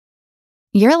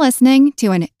You're listening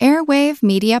to an Airwave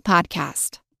Media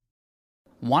Podcast.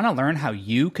 Want to learn how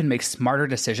you can make smarter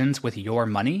decisions with your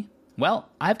money? Well,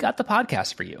 I've got the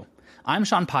podcast for you. I'm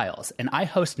Sean Piles, and I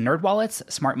host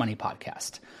NerdWallet's Smart Money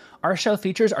Podcast. Our show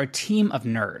features our team of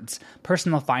nerds,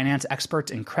 personal finance experts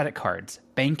in credit cards,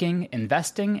 banking,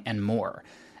 investing, and more.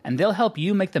 And they'll help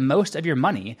you make the most of your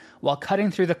money while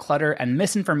cutting through the clutter and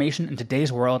misinformation in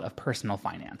today's world of personal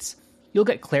finance. You'll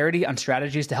get clarity on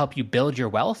strategies to help you build your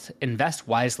wealth, invest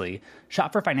wisely,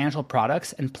 shop for financial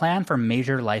products, and plan for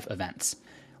major life events.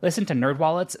 Listen to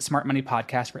NerdWallet's Smart Money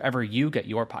Podcast wherever you get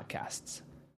your podcasts.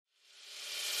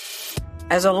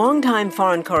 As a longtime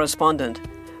foreign correspondent,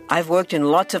 I've worked in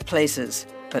lots of places,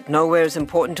 but nowhere as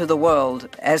important to the world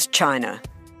as China.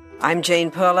 I'm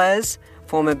Jane Perlez,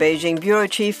 former Beijing bureau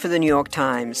chief for the New York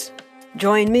Times.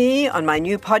 Join me on my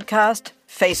new podcast,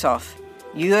 Face Off,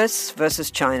 U.S.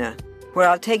 versus China, where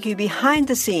I'll take you behind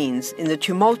the scenes in the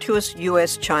tumultuous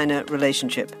U.S.-China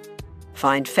relationship.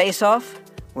 Find Face Off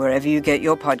wherever you get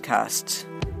your podcasts.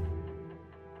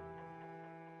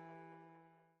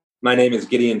 My name is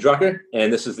Gideon Drucker,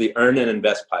 and this is the Earn and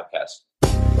Invest podcast.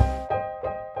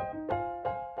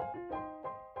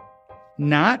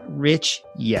 Not rich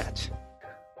yet.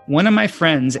 One of my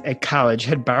friends at college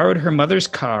had borrowed her mother's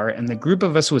car, and the group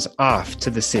of us was off to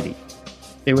the city.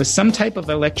 There was some type of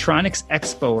electronics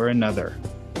expo or another.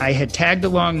 I had tagged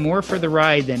along more for the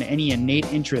ride than any innate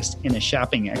interest in a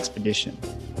shopping expedition.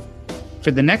 For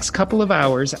the next couple of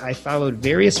hours, I followed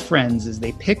various friends as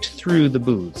they picked through the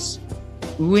booths.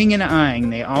 Oohing and eyeing,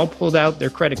 they all pulled out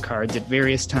their credit cards at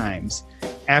various times.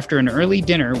 After an early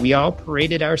dinner, we all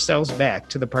paraded ourselves back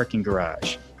to the parking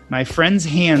garage. My friends'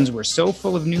 hands were so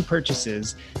full of new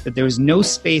purchases that there was no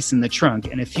space in the trunk,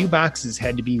 and a few boxes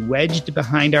had to be wedged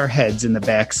behind our heads in the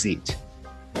back seat.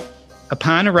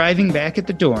 Upon arriving back at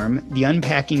the dorm, the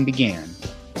unpacking began.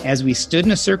 As we stood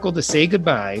in a circle to say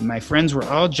goodbye, my friends were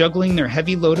all juggling their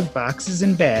heavy load of boxes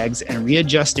and bags and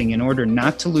readjusting in order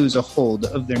not to lose a hold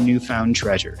of their newfound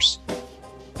treasures.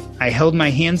 I held my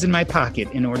hands in my pocket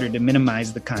in order to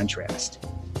minimize the contrast.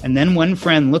 And then one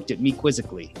friend looked at me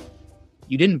quizzically.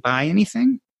 "You didn't buy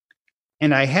anything?"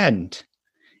 And I hadn't.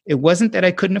 It wasn't that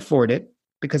I couldn't afford it,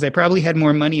 because I probably had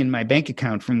more money in my bank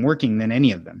account from working than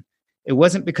any of them. It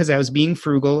wasn't because I was being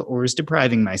frugal or was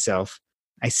depriving myself.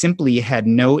 I simply had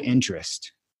no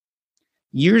interest.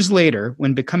 Years later,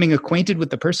 when becoming acquainted with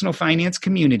the personal finance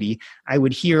community, I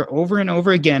would hear over and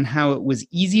over again how it was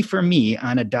easy for me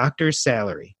on a doctor's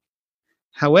salary.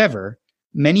 However,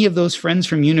 many of those friends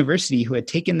from university who had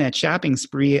taken that shopping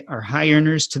spree are high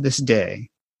earners to this day.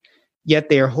 Yet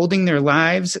they are holding their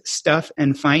lives, stuff,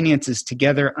 and finances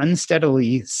together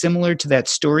unsteadily, similar to that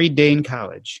storied day in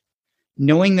college.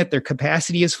 Knowing that their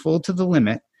capacity is full to the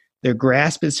limit, their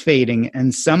grasp is fading,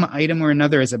 and some item or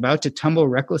another is about to tumble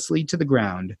recklessly to the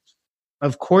ground.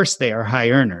 Of course they are high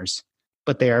earners,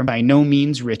 but they are by no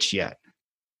means rich yet.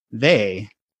 They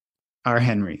are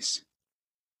Henrys.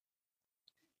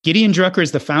 Gideon Drucker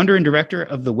is the founder and director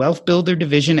of the Wealth Builder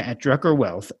division at Drucker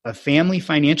Wealth, a family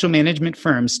financial management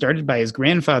firm started by his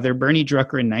grandfather, Bernie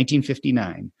Drucker, in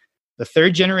 1959. The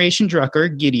third-generation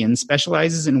Drucker, Gideon,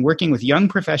 specializes in working with young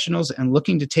professionals and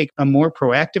looking to take a more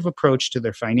proactive approach to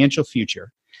their financial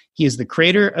future. He is the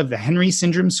creator of the Henry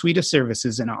Syndrome suite of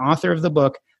services and author of the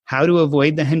book, How to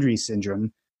Avoid the Henry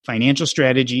Syndrome, Financial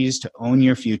Strategies to Own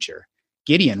Your Future.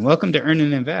 Gideon, welcome to Earn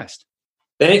and Invest.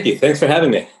 Thank you. Thanks for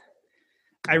having me.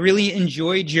 I really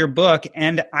enjoyed your book,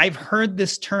 and I've heard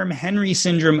this term Henry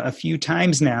Syndrome a few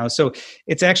times now. So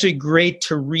it's actually great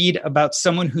to read about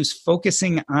someone who's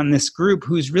focusing on this group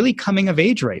who's really coming of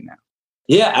age right now.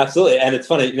 Yeah, absolutely. And it's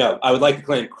funny, I would like to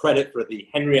claim credit for the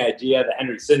Henry idea, the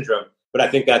Henry Syndrome, but I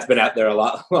think that's been out there a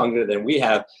lot longer than we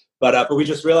have. But we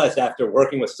just realized after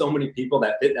working with so many people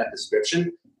that fit that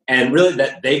description, and really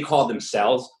that they call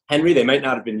themselves Henry, they might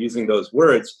not have been using those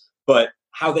words, but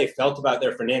how they felt about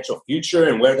their financial future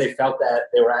and where they felt that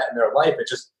they were at in their life.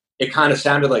 It kind of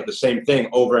sounded like the same thing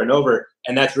over and over.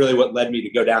 And that's really what led me to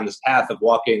go down this path of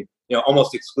walking,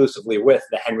 almost exclusively with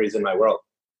the Henrys in my world.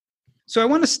 So I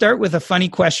want to start with a funny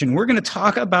question. We're going to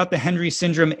talk about the Henry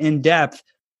Syndrome in depth,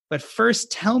 but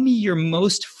first tell me your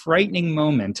most frightening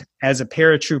moment as a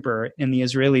paratrooper in the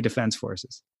Israeli Defense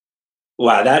Forces.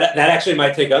 Wow, that actually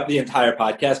might take up the entire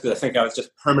podcast because I think I was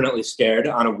just permanently scared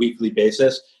on a weekly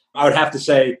basis. I would have to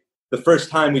say the first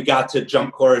time we got to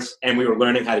jump course and we were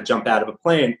learning how to jump out of a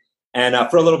plane. And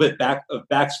for a little bit of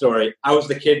backstory, I was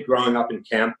the kid growing up in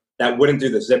camp that wouldn't do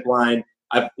the zip line.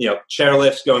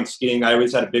 Chairlifts, going skiing. I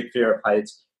always had a big fear of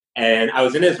heights. And I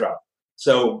was in Israel.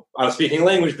 So I was speaking a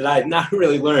language that I had not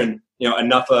really learned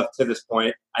enough of to this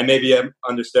point. I maybe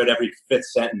understood every fifth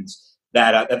sentence.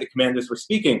 that the commanders were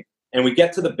speaking. And we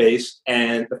get to the base,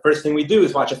 and the first thing we do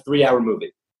is watch a 3-hour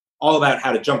movie, all about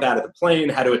how to jump out of the plane,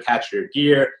 how to attach your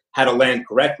gear, how to land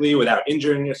correctly without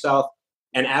injuring yourself.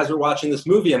 And as we're watching this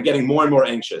movie, I'm getting more and more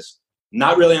anxious,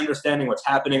 not really understanding what's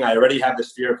happening. I already have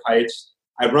this fear of heights.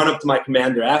 I run up to my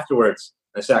commander afterwards.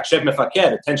 I say, Akshev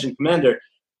Mefaked, attention commander.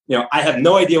 I have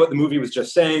no idea what the movie was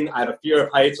just saying. I have a fear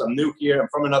of heights. I'm new here. I'm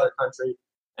from another country.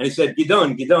 And he said,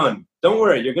 Gidon, don't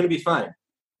worry. You're going to be fine.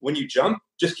 When you jump,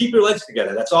 just keep your legs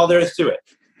together. That's all there is to it.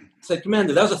 I said,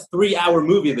 Commander, that was a 3-hour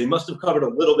movie. They must have covered a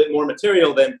little bit more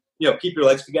material than, keep your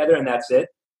legs together and that's it.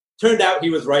 Turned out he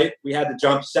was right. We had to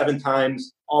jump 7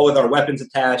 times, all with our weapons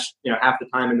attached, half the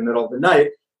time in the middle of the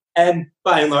night. And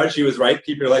by and large, he was right.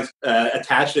 Keep your legs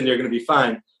attached and you're going to be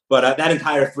fine. But that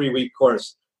entire 3-week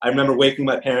course, I remember waking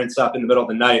my parents up in the middle of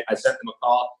the night. I sent them a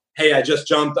call. Hey, I just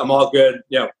jumped. I'm all good.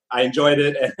 I enjoyed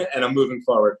it and I'm moving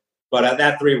forward. But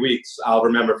that 3 weeks, I'll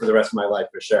remember for the rest of my life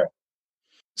for sure.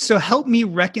 So help me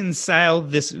reconcile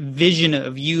this vision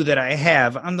of you that I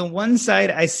have. On the one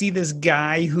side, I see this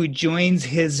guy who joins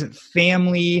his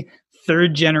family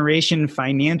third-generation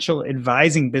financial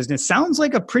advising business. Sounds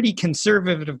like a pretty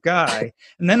conservative guy.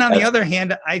 And then on the other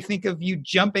hand, I think of you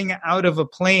jumping out of a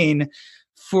plane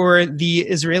for the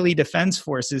Israeli Defense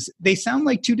Forces. They sound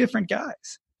like two different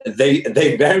guys. They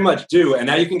very much do. And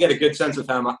now you can get a good sense of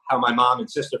how my mom and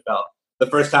sister felt the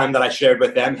first time that I shared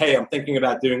with them, hey, I'm thinking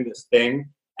about doing this thing.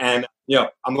 And,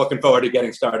 I'm looking forward to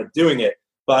getting started doing it.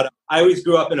 But I always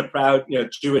grew up in a proud,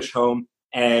 Jewish home.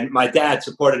 And my dad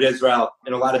supported Israel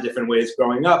in a lot of different ways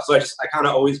growing up. So I kind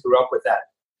of always grew up with that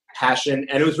passion.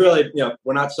 And it was really,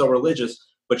 we're not so religious,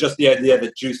 but just the idea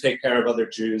that Jews take care of other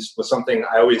Jews was something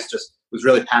I always just was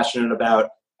really passionate about.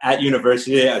 At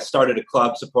university, I started a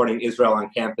club supporting Israel on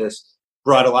campus,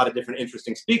 brought a lot of different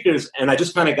interesting speakers, and I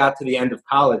just kind of got to the end of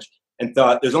college and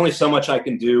thought there's only so much I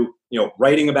can do,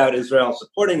 writing about Israel,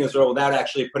 supporting Israel without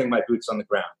actually putting my boots on the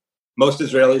ground. Most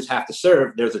Israelis have to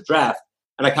serve. There's a draft,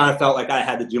 and I kind of felt like I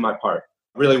had to do my part,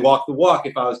 really walk the walk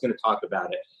if I was going to talk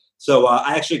about it. So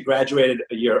I actually graduated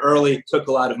a year early, took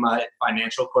a lot of my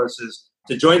financial courses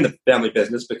to join the family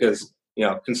business because,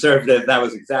 conservative, that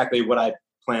was exactly what I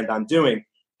planned on doing.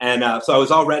 And so I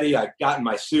was all ready. I got in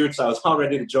my suits. I was all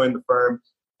ready to join the firm.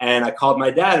 And I called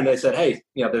my dad and I said, hey,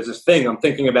 there's this thing I'm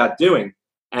thinking about doing.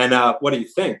 And what do you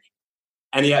think?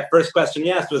 And the first question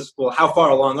he asked was, well, how far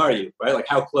along are you? Right? Like,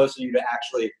 how close are you to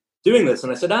actually doing this?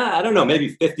 And I said, I don't know,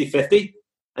 maybe 50-50.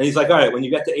 And he's like, all right, when you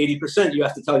get to 80%, you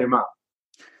have to tell your mom.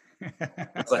 I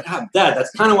was like, Dad,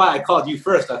 that's kind of why I called you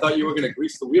first. I thought you were going to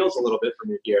grease the wheels a little bit for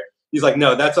me here. He's like,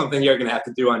 no, that's something you're going to have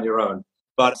to do on your own.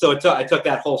 But so I took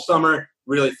that whole summer,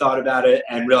 really thought about it,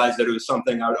 and realized that it was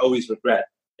something I would always regret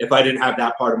if I didn't have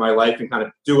that part of my life and kind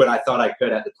of do what I thought I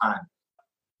could at the time.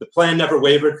 The plan never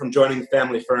wavered from joining the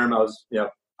family firm. I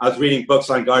was reading books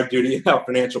on guard duty about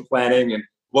financial planning and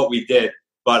what we did.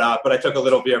 But I took a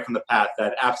little veer from the path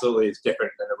that absolutely is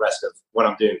different than the rest of what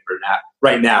I'm doing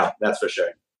right now, that's for sure.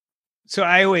 So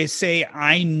I always say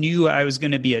I knew I was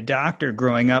going to be a doctor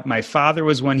growing up. My father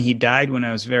was one. He died when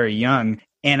I was very young.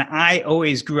 And I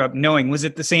always grew up knowing, was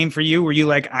it the same for you? Were you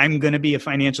like, I'm going to be a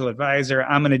financial advisor.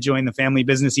 I'm going to join the family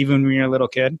business even when you're a little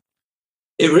kid?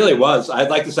 It really was. I'd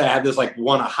like to say I had this like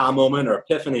one aha moment or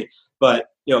epiphany, but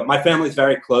my family's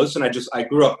very close. And I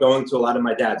grew up going to a lot of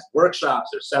my dad's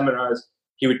workshops or seminars.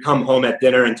 He would come home at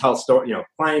dinner and tell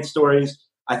client stories.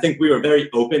 I think we were very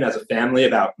open as a family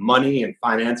about money and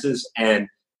finances. And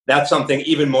that's something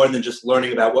even more than just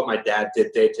learning about what my dad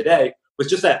did day to day, was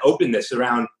just that openness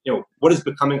around, what does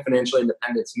becoming financially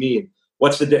independent mean?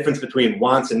 What's the difference between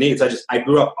wants and needs? I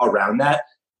grew up around that.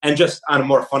 And just on a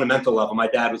more fundamental level, my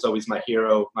dad was always my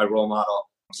hero, my role model.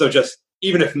 So just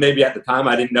even if maybe at the time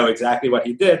I didn't know exactly what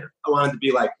he did, I wanted to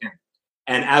be like him.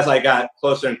 And as I got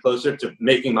closer and closer to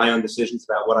making my own decisions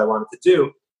about what I wanted to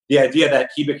do, the idea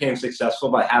that he became successful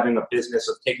by having a business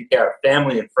of taking care of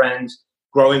family and friends,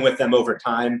 growing with them over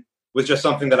time, was just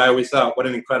something that I always thought, what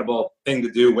an incredible thing to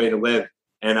do, way to live.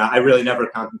 And I really never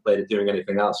contemplated doing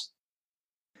anything else.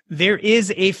 There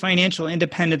is a financial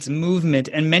independence movement,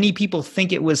 and many people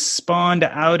think it was spawned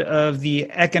out of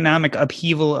the economic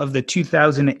upheaval of the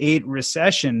 2008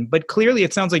 recession. But clearly,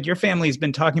 it sounds like your family has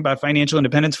been talking about financial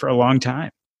independence for a long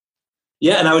time.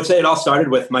 Yeah, and I would say it all started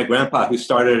with my grandpa, who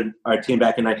started our team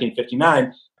back in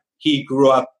 1959. He grew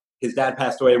up, his dad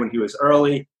passed away when he was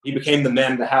early. He became the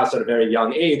man of the house at a very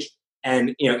young age.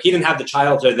 And, he didn't have the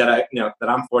childhood that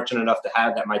I'm fortunate enough to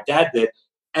have that my dad did.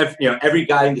 Every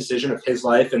guiding decision of his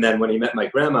life, and then when he met my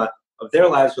grandma, of their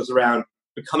lives, was around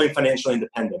becoming financially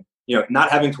independent,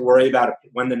 not having to worry about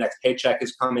when the next paycheck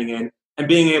is coming in, and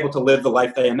being able to live the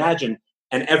life they imagine.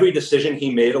 And every decision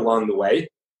he made along the way,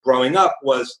 growing up,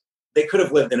 was they could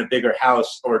have lived in a bigger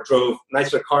house or drove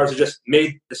nicer cars or just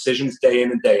made decisions day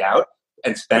in and day out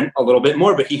and spent a little bit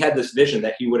more. But he had this vision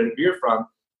that he wouldn't veer from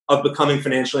of becoming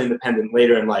financially independent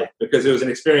later in life, because it was an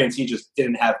experience he just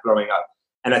didn't have growing up.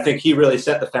 And I think he really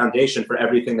set the foundation for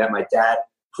everything that my dad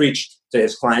preached to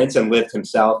his clients and lived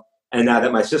himself. And now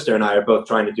that my sister and I are both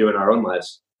trying to do in our own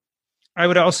lives. I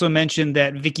would also mention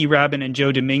that Vicki Robin and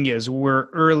Joe Dominguez were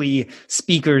early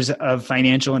speakers of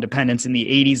financial independence in the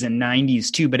 80s and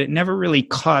 90s too, but it never really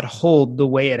caught hold the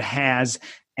way it has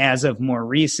as of more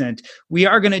recent. We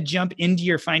are going to jump into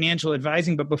your financial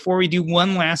advising, but before we do,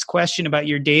 one last question about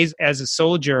your days as a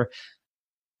soldier.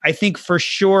 I think for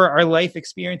sure our life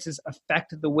experiences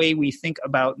affect the way we think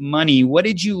about money. What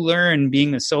did you learn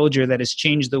being a soldier that has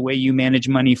changed the way you manage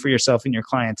money for yourself and your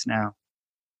clients now?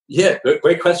 Yeah,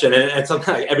 great question. And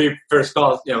sometimes every first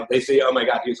call, they say, oh my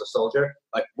God, he's a soldier.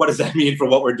 Like, what does that mean for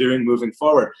what we're doing moving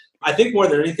forward? I think more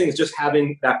than anything is just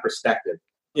having that perspective.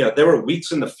 There were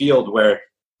weeks in the field where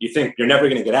you think you're never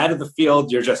going to get out of the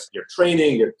field. You're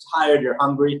training, you're tired, you're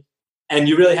hungry. And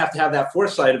you really have to have that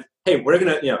foresight of, hey,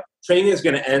 training is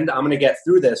going to end. I'm going to get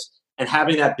through this. And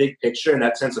having that big picture and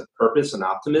that sense of purpose and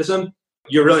optimism,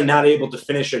 you're really not able to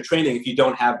finish your training if you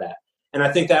don't have that. And I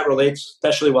think that relates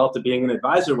especially well to being an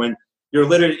advisor when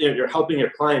you're helping your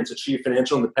clients achieve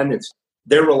financial independence.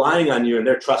 They're relying on you and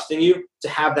they're trusting you to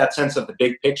have that sense of the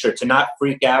big picture, to not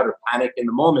freak out or panic in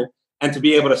the moment, and to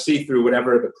be able to see through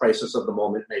whatever the crisis of the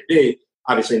moment may be.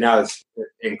 Obviously now is an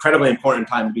incredibly important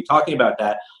time to be talking about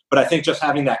that. But I think just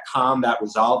having that calm, that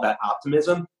resolve, that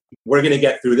optimism, we're going to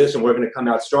get through this and we're going to come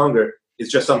out stronger, is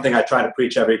just something I try to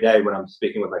preach every day when I'm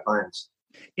speaking with my clients.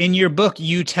 In your book,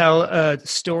 you tell a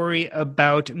story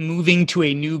about moving to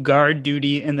a new guard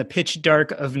duty in the pitch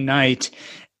dark of night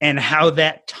and how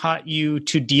that taught you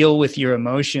to deal with your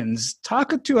emotions.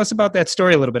 Talk to us about that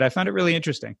story a little bit. I found it really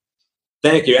interesting.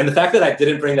 Thank you. And the fact that I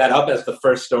didn't bring that up as the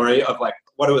first story of like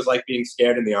what it was like being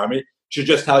scared in the Army should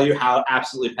just tell you how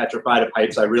absolutely petrified of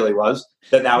heights I really was,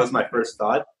 that was my first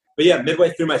thought. But yeah,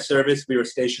 midway through my service, we were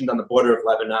stationed on the border of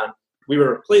Lebanon. We were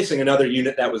replacing another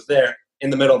unit that was there in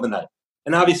the middle of the night.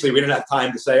 And obviously, we didn't have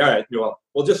time to say, all right,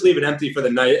 we'll just leave it empty for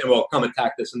the night and we'll come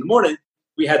attack this in the morning.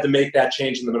 We had to make that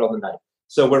change in the middle of the night.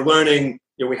 So we're learning,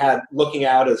 we had looking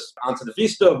out onto the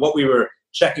vista of what we were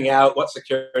checking out, what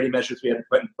security measures we had to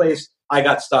put in place. I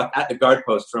got stuck at the guard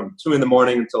post from 2 a.m.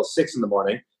 until 6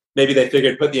 a.m. Maybe they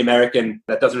figured put the American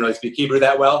that doesn't really speak Hebrew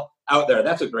that well out there.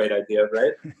 That's a great idea,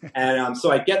 right? And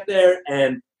so I get there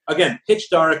and again, pitch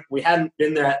dark. We hadn't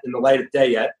been there in the light of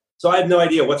day yet. So I have no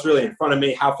idea what's really in front of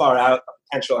me, how far out a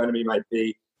potential enemy might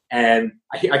be. And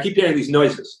I keep hearing these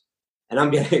noises. And I'm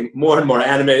getting more and more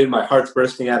animated. My heart's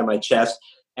bursting out of my chest.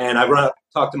 And I run up,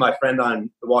 talk to my friend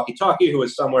on the walkie-talkie who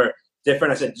was somewhere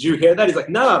different. I said, did you hear that? He's like,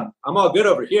 no, I'm all good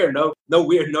over here. No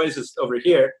weird noises over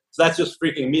here. So that's just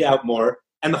freaking me out more.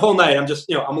 And the whole night, I'm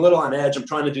just, I'm a little on edge. I'm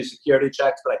trying to do security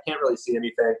checks, but I can't really see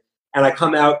anything. And I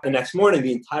come out the next morning,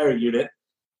 the entire unit,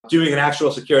 doing an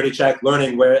actual security check,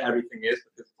 learning where everything is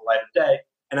because it's the light of day.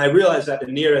 And I realized that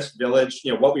the nearest village,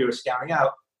 what we were scouting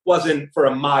out, wasn't for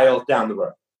a mile down the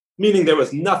road. Meaning there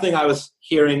was nothing I was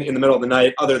hearing in the middle of the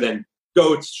night other than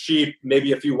goats, sheep,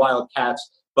 maybe a few wild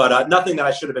cats, but nothing that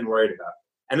I should have been worried about.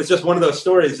 And it's just one of those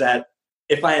stories that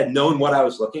if I had known what I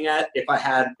was looking at, if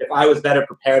I was better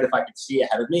prepared, if I could see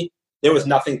ahead of me, there was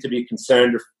nothing to be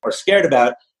concerned or scared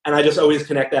about. And I just always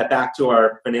connect that back to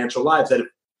our financial lives, that if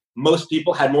most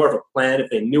people had more of a plan, if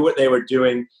they knew what they were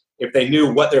doing, if they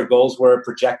knew what their goals were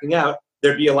projecting out,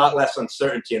 there'd be a lot less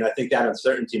uncertainty. And I think that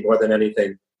uncertainty more than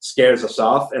anything scares us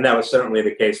off. And that was certainly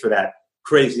the case for that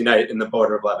crazy night in the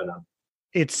border of Lebanon.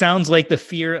 It sounds like the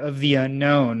fear of the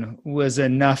unknown was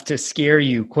enough to scare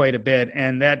you quite a bit.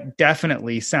 And that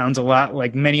definitely sounds a lot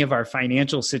like many of our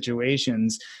financial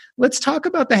situations. Let's talk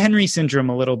about the Henry Syndrome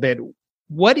a little bit.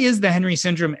 What is the Henry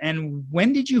Syndrome and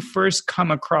when did you first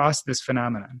come across this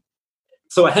phenomenon?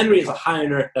 So a Henry is a high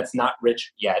earner that's not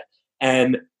rich yet.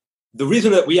 And the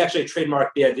reason that we actually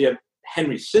trademarked the idea of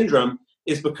Henry Syndrome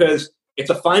is because it's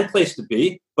a fine place to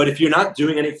be, but if you're not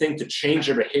doing anything to change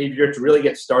your behavior, to really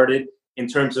get started in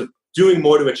terms of doing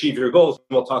more to achieve your goals,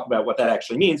 and we'll talk about what that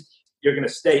actually means, you're going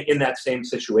to stay in that same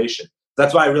situation.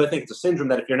 That's why I really think it's a syndrome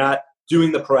that if you're not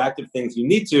doing the proactive things you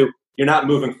need to, you're not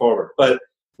moving forward. But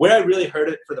where I really heard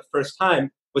it for the first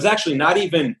time was actually not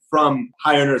even from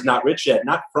high earners not rich yet,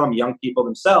 not from young people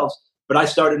themselves, but I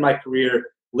started my career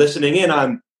listening in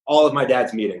on all of my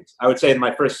dad's meetings. I would say in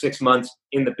my first 6 months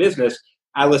in the business,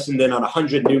 I listened in on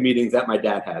 100 new meetings that my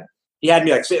dad had. He had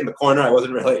me sit in the corner. I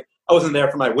wasn't there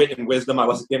for my wit and wisdom. I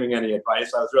wasn't giving any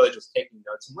advice. I was really just taking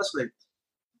notes and listening.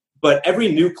 But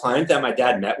every new client that my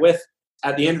dad met with,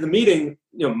 at the end of the meeting,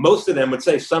 most of them would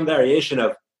say some variation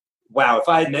of, wow, if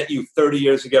I had met you 30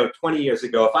 years ago, 20 years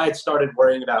ago, if I had started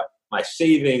worrying about my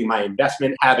saving, my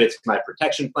investment habits, my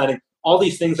protection planning, all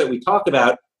these things that we talk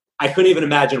about, I couldn't even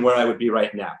imagine where I would be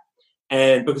right now.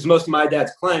 And because most of my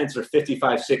dad's clients are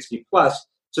 55, 60 plus,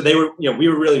 so they were, we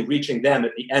were really reaching them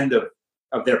at the end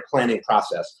of their planning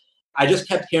process. I just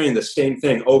kept hearing the same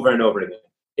thing over and over again.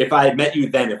 If I had met you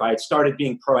then, if I had started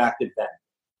being proactive then.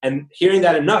 And hearing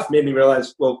that enough made me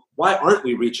realize, well, why aren't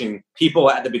we reaching people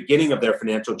at the beginning of their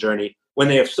financial journey when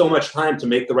they have so much time to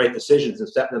make the right decisions and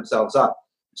set themselves up?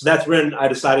 So that's when I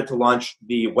decided to launch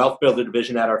the Wealth Builder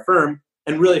division at our firm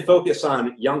and really focus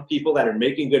on young people that are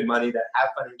making good money, that have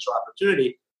financial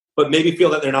opportunity, but maybe feel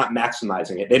that they're not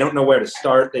maximizing it. They don't know where to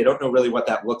start. They don't know really what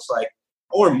that looks like.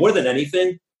 Or more than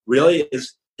anything, really,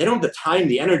 is they don't have the time,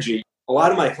 the energy. A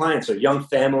lot of my clients are young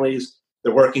families.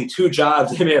 They're working 2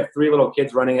 jobs. They may have 3 little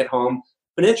kids running at home.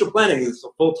 Financial planning is a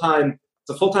full-time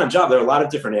job. There are a lot of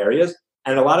different areas,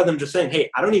 and a lot of them just saying, hey,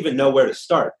 I don't even know where to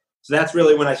start. So that's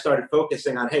really when I started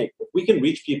focusing on, hey, if we can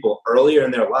reach people earlier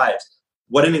in their lives,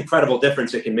 what an incredible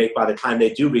difference it can make by the time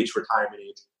they do reach retirement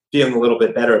age, feeling a little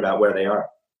bit better about where they are.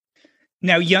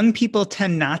 Now, young people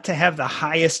tend not to have the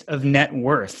highest of net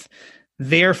worth.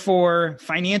 Therefore,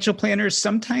 financial planners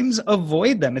sometimes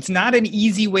avoid them. It's not an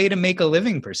easy way to make a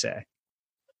living, per se.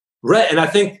 Right. And I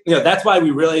think, that's why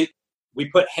we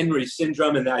put Henry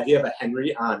syndrome and the idea of a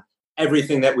Henry on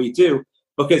everything that we do.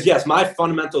 Because yes, my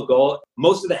fundamental goal,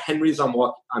 most of the Henrys I'm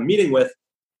meeting with,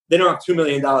 they don't have $2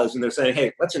 million and they're saying,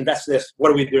 hey, let's invest this. What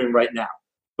are we doing right now?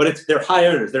 But they're high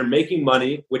earners. They're making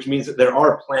money, which means that there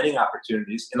are planning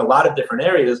opportunities in a lot of different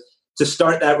areas to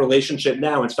start that relationship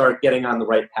now and start getting on the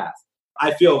right path.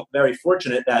 I feel very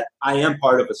fortunate that I am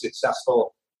part of a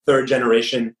successful 3rd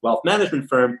generation wealth management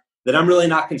firm, that I'm really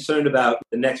not concerned about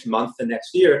the next month, the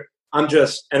next year. I'm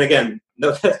just, and again,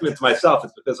 no testament to myself,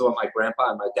 it's because of what my grandpa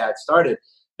and my dad started,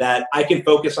 that I can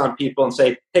focus on people and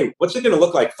say, hey, what's it going to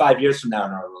look like 5 years from now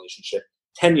in our relationship,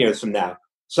 10 years from now?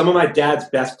 Some of my dad's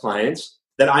best clients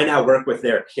that I now work with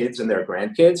their kids and their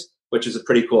grandkids, which is a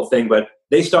pretty cool thing, but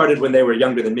they started when they were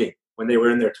younger than me, when they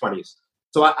were in their 20s.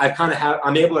 So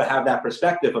I'm able to have that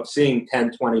perspective of seeing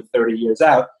 10, 20, 30 years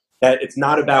out, that it's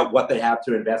not about what they have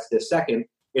to invest this second.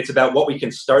 It's about what we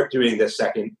can start doing this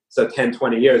second. So 10,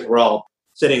 20 years, we're all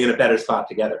sitting in a better spot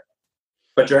together.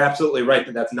 But you're absolutely right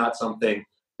that that's not something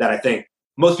that I think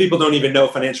most people don't even know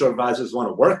financial advisors want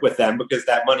to work with them, because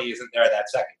that money isn't there that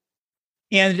second.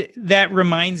 And that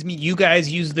reminds me, you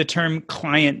guys use the term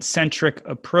client-centric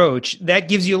approach. That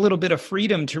gives you a little bit of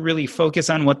freedom to really focus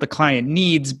on what the client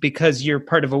needs, because you're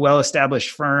part of a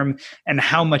well-established firm, and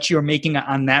how much you're making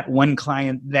on that one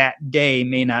client that day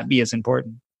may not be as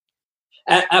important.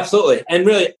 Absolutely. And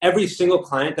really, every single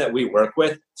client that we work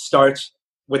with starts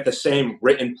with the same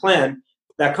written plan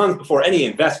that comes before any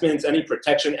investments, any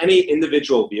protection, any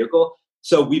individual vehicle.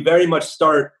 So we very much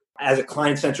start as a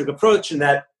client-centric approach, in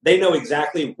that they know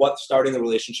exactly what starting the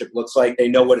relationship looks like. They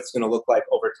know what it's going to look like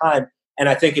over time. And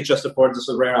I think it just affords us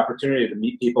a rare opportunity to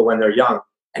meet people when they're young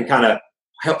and kind of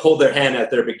hold their hand as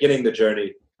they're beginning the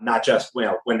journey, not just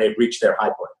when they've reached their high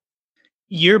point.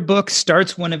 Your book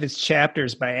starts one of its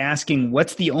chapters by asking,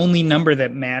 what's the only number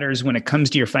that matters when it comes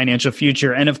to your financial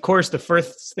future? And of course, the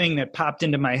first thing that popped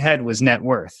into my head was net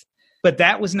worth. But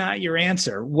that was not your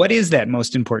answer. What is that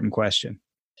most important question?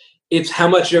 It's how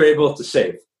much you're able to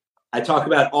save. I talk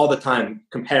about all the time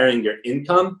comparing your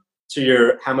income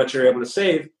to how much you're able to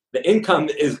save. The income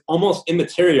is almost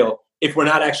immaterial if we're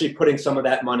not actually putting some of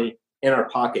that money in our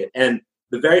pocket. And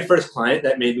the very first client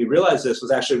that made me realize this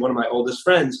was actually one of my oldest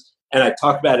friends. And I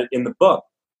talk about it in the book.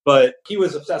 But he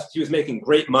was obsessed. He was making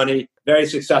great money, very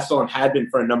successful, and had been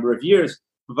for a number of years.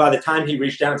 But by the time he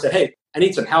reached out and said, hey, I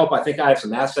need some help. I think I have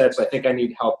some assets. I think I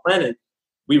need help planning.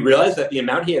 We realized that the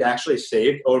amount he had actually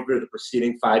saved over the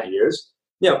preceding 5 years,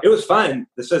 it was fine.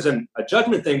 This isn't a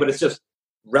judgment thing, but it's just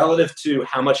relative to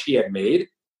how much he had made.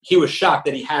 He was shocked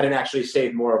that he hadn't actually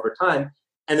saved more over time.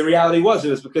 And the reality was, it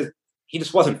was because he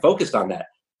just wasn't focused on that.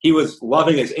 He was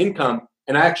loving his income.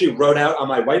 And I actually wrote out on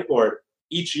my whiteboard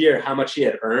each year how much he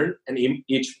had earned and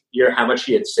each year how much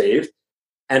he had saved.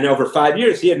 And over 5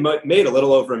 years, he had made a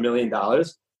little over $1 million,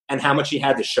 and how much he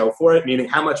had to show for it, meaning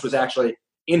how much was actually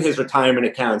in his retirement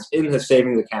accounts, in his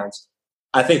savings accounts.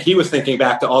 I think he was thinking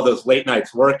back to all those late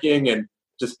nights working and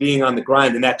just being on the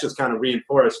grind. And that just kind of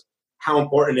reinforced how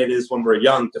important it is when we're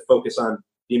young to focus on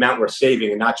the amount we're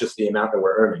saving and not just the amount that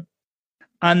we're earning.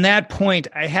 On that point,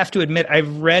 I have to admit,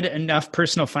 I've read enough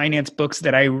personal finance books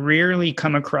that I rarely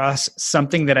come across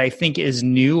something that I think is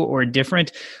new or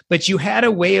different, but you had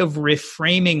a way of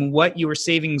reframing what your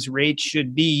savings rate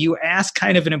should be. You ask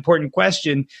kind of an important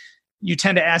question. You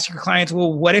tend to ask your clients,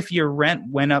 well, what if your rent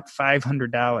went up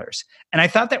 $500? And I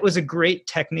thought that was a great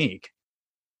technique.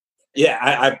 Yeah,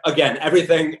 I again,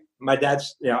 everything my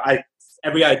dad's,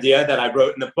 every idea that I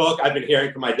wrote in the book, I've been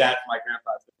hearing from my dad, from my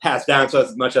grandpa, passed down. So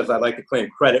as much as I'd like to claim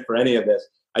credit for any of this,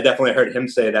 I definitely heard him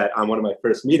say that on one of my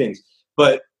first meetings.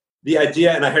 But the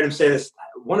idea, and I heard him say this,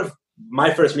 one of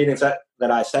my first meetings that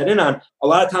I sat in on, a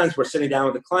lot of times we're sitting down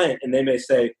with a client and they may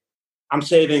say, I'm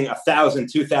saving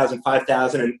 $1,000, $2,000,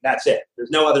 $5,000, and that's it.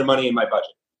 There's no other money in my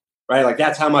budget, right? Like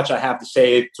that's how much I have to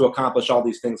save to accomplish all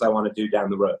these things I want to do down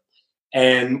the road.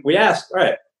 And we asked, all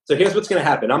right, so here's what's going to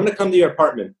happen. I'm going to come to your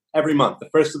apartment every month, the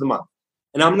first of the month,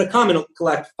 and I'm going to come and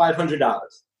collect $500.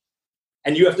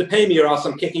 And you have to pay me or else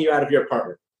I'm kicking you out of your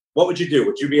apartment. What would you do?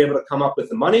 Would you be able to come up with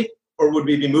the money, or would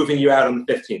we be moving you out on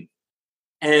the 15th?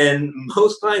 And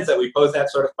most clients that we pose that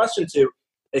sort of question to,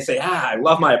 they say, I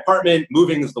love my apartment.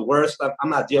 Moving is the worst. I'm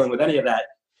not dealing with any of that.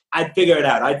 I'd figure it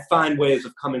out. I'd find ways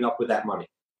of coming up with that money.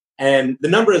 And the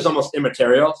number is almost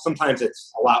immaterial. Sometimes it's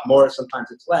a lot more,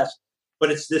 sometimes it's less.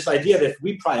 But it's this idea that if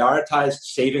we prioritize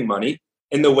saving money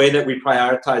in the way that we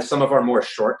prioritize some of our more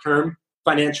short-term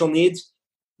financial needs,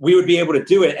 we would be able to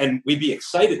do it and we'd be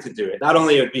excited to do it. Not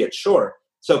only would it be a chore.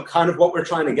 So kind of what we're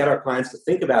trying to get our clients to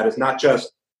think about is not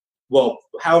just, well,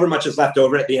 however much is left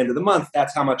over at the end of the month,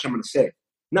 that's how much I'm going to save.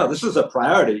 No, this is a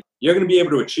priority. You're going to be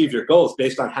able to achieve your goals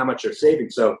based on how much you're saving.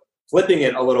 So flipping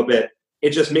it a little bit,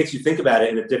 it just makes you think about it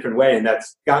in a different way. And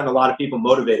that's gotten a lot of people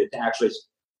motivated to actually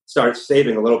start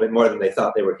saving a little bit more than they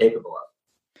thought they were capable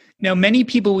of. Now, many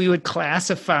people we would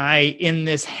classify in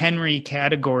this Henry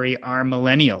category are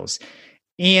millennials.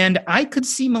 And I could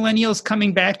see millennials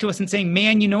coming back to us and saying,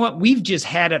 man, you know what? We've just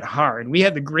had it hard. We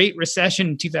had the Great Recession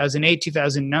in 2008,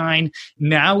 2009.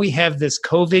 Now we have this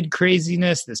COVID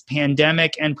craziness, this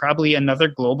pandemic, and probably another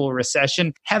global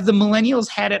recession. Have the millennials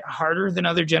had it harder than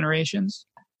other generations?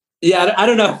 Yeah, I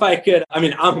don't know if I could. I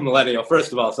mean, I'm a millennial,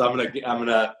 first of all, so I'm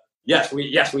gonna. Yes,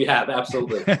 we have,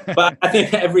 absolutely. But I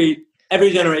think every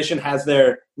generation has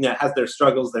their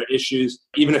struggles, their issues.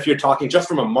 Even if you're talking just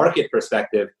from a market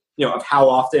perspective, of how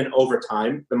often over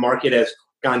time the market has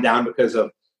gone down because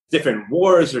of different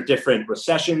wars or different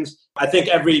recessions. I think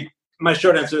my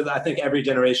short answer is I think every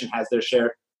generation has their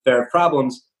share of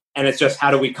problems, and it's just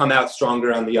how do we come out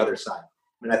stronger on the other side.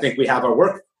 And I think we have our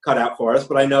work cut out for us,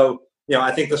 but I know,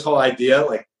 I think this whole idea,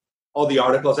 like all the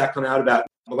articles that come out about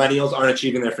millennials aren't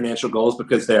achieving their financial goals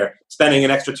because they're spending an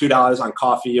extra $2 on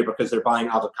coffee or because they're buying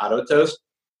avocado toast,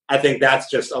 I think that's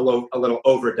just a little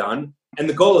overdone. And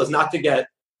the goal is not to get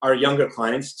our younger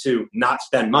clients to not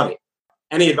spend money.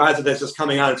 Any advisor that's just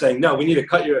coming on and saying, no, we need to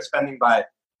cut your spending by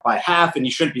half and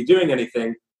you shouldn't be doing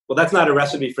anything, well, that's not a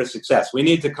recipe for success. We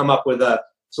need to come up with a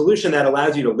solution that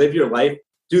allows you to live your life,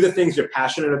 do the things you're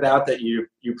passionate about that you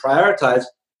prioritize,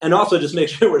 and also just make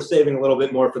sure we're saving a little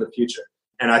bit more for the future.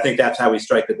 And I think that's how we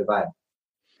strike the divide.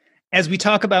 As we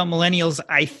talk about millennials,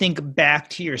 I think back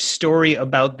to your story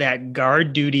about that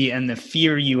guard duty and the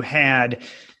fear you had.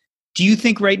 Do you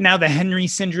think right now the Henry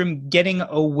syndrome, getting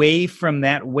away from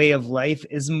that way of life,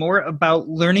 is more about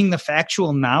learning the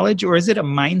factual knowledge, or is it a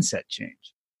mindset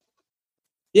change?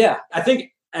 Yeah, I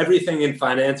think everything in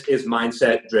finance is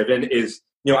mindset driven.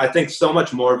 I think so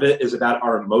much more of it is about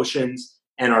our emotions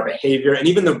and our behavior and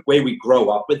even the way we grow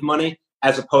up with money,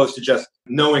 as opposed to just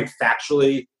knowing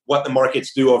factually what the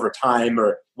markets do over time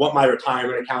or what my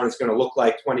retirement account is going to look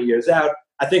like 20 years out.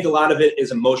 I think a lot of it is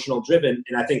emotional driven.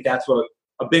 And I think that's what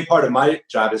a big part of my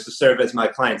job is, to serve as my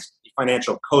client's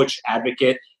financial coach,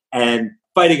 advocate, and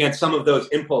fight against some of those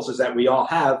impulses that we all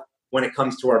have when it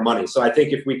comes to our money. So I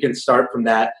think if we can start from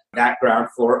that ground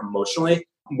floor emotionally.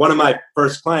 One of my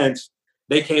first clients,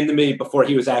 they came to me before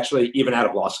he was actually even out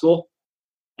of law school.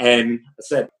 And I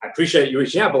said, I appreciate you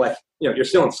reaching out, but you're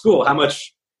still in school. How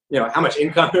much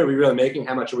income are we really making?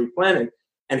 How much are we planning?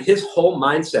 And his whole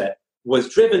mindset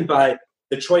was driven by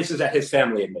the choices that his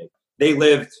family had made. They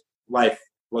lived life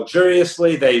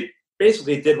luxuriously. They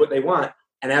basically did what they want.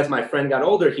 And as my friend got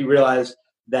older, he realized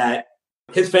that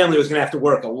his family was going to have to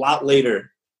work a lot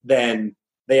later than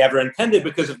they ever intended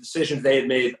because of decisions they had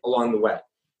made along the way.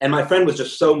 And my friend was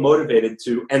just so motivated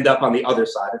to end up on the other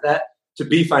side of that, to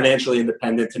be financially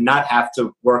independent, to not have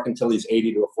to work until he's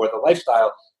 80 to afford the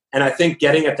lifestyle. And I think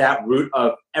getting at that root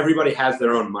of everybody has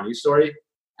their own money story,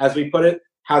 as we put it,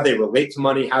 how they relate to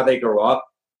money, how they grow up.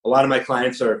 A lot of my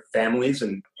clients are families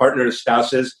and partners,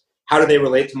 spouses. How do they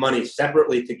relate to money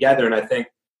separately together? And I think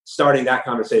starting that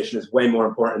conversation is way more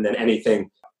important than anything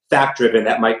fact-driven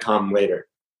that might come later.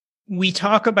 We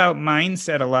talk about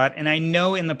mindset a lot, and I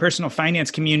know in the personal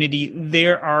finance community,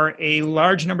 there are a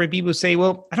large number of people who say,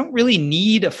 well, I don't really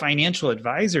need a financial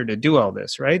advisor to do all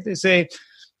this, right? They say,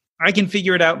 I can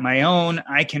figure it out my own.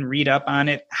 I can read up on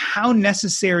it. How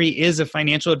necessary is a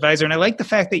financial advisor? And I like the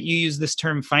fact that you use this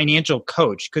term financial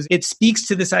coach, because it speaks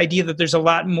to this idea that there's a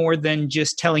lot more than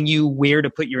just telling you where to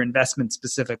put your investment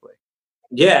specifically.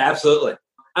 Yeah, absolutely.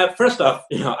 First off,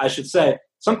 I should say,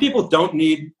 some people don't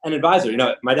need an advisor.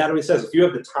 My dad always says, if you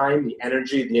have the time, the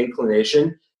energy, the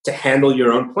inclination to handle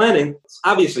your own planning,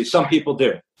 obviously some people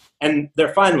do, and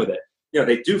they're fine with it.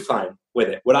 They do fine with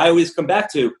it. What I always come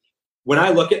back to, when I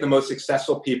look at the most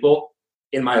successful people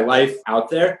in my life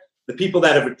out there, the people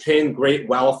that have attained great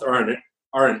wealth or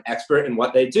are an expert in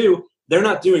what they do, they're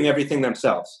not doing everything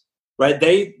themselves, right?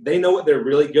 They know what they're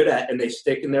really good at, and they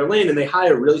stick in their lane, and they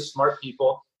hire really smart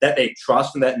people that they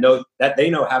trust and that they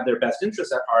know have their best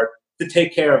interests at heart to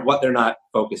take care of what they're not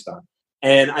focused on.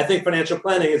 And I think financial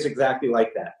planning is exactly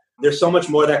like that. There's so much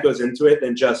more that goes into it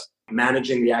than just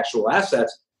managing the actual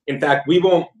assets. In fact, we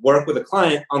won't work with a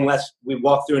client unless we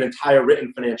walk through an entire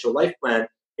written financial life plan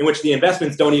in which the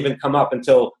investments don't even come up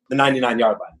until the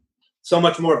 99-yard line. So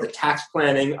much more of the tax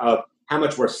planning of how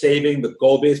much we're saving, the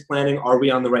goal-based planning, are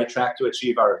we on the right track to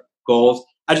achieve our goals?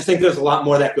 I just think there's a lot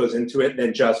more that goes into it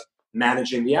than just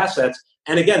managing the assets.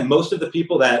 And again, most of the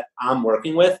people that I'm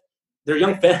working with, they're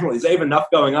young families. They have enough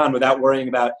going on without worrying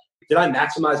about, did I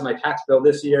maximize my tax bill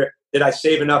this year? Did I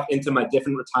save enough into my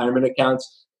different retirement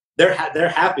accounts? They're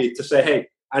happy to say, hey,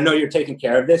 I know you're taking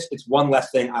care of this. It's one less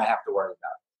thing I have to worry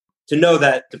about. To know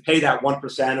that to pay that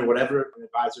 1% or whatever an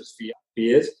advisor's fee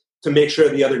is, to make sure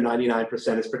the other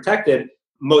 99% is protected,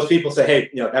 most people say, hey,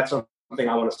 that's something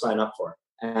I want to sign up for.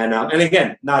 And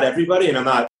again, not everybody, and I'm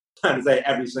not trying to say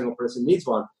every single person needs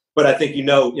one, but I think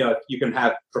if you can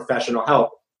have professional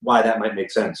help, why that might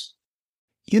make sense.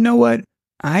 You know what?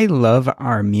 I love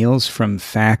our meals from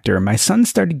Factor. My son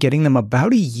started getting them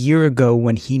about a year ago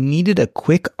when he needed a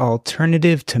quick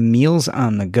alternative to meals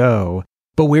on the go.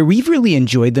 But where we've really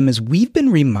enjoyed them is we've been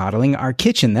remodeling our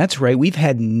kitchen. That's right, we've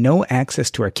had no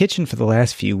access to our kitchen for the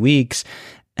last few weeks.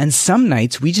 And some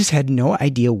nights we just had no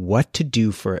idea what to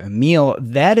do for a meal.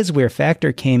 That is where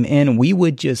Factor came in. We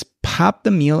would just pop the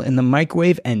meal in the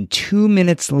microwave, and 2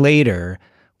 minutes later,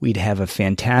 we'd have a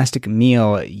fantastic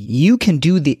meal. You can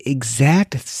do the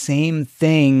exact same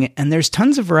thing, and there's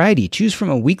tons of variety. Choose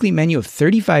from a weekly menu of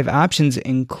 35 options,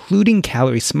 including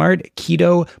Calorie Smart,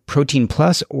 Keto, Protein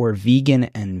Plus, or Vegan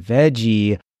and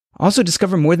Veggie. Also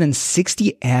discover more than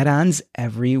 60 add-ons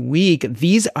every week.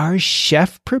 These are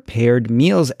chef-prepared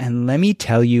meals, and let me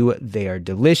tell you, they are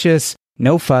delicious.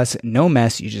 No fuss, no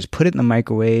mess. You just put it in the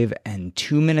microwave, and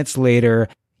 2 minutes later,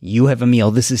 you have a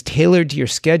meal. This is tailored to your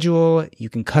schedule. You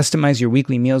can customize your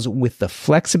weekly meals with the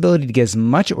flexibility to get as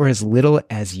much or as little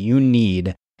as you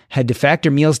need. Head to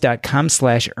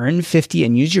factormeals.com/earn50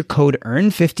 and use your code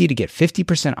earn50 to get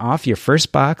 50% off your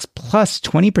first box plus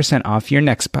 20% off your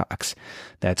next box.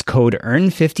 That's code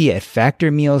earn50 at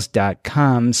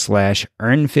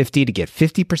factormeals.com/earn50 to get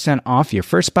 50% off your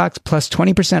first box plus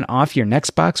 20% off your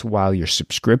next box while your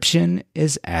subscription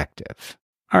is active.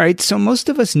 All right, so most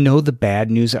of us know the bad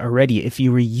news already. If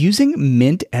you were using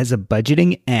Mint as a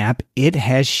budgeting app, it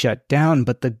has shut down.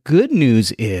 But the good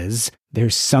news is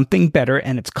there's something better,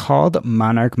 and it's called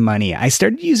Monarch Money. I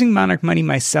started using Monarch Money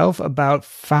myself about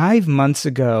 5 months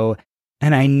ago,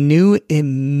 and I knew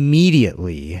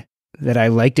immediately that I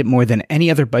liked it more than any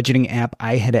other budgeting app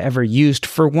I had ever used.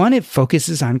 For one, it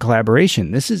focuses on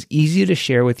collaboration. This is easy to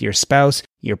share with your spouse,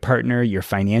 your partner, your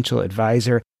financial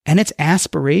advisor. And it's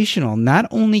aspirational. Not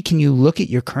only can you look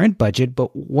at your current budget,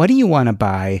 but what do you want to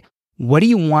buy? What do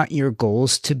you want your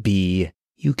goals to be?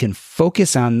 You can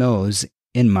focus on those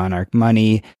in Monarch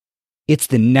Money. It's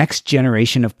the next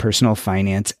generation of personal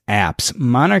finance apps.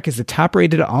 Monarch is the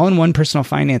top-rated all-in-one personal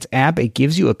finance app. It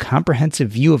gives you a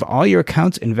comprehensive view of all your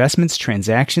accounts, investments,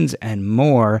 transactions, and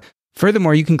more.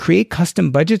 Furthermore, you can create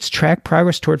custom budgets, track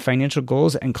progress toward financial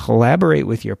goals, and collaborate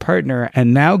with your partner.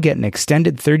 And now get an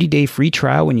extended 30-day free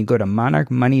trial when you go to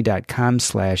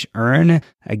monarchmoney.com/earn.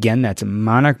 Again, that's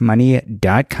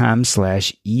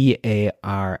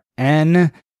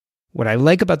monarchmoney.com/EARN. What I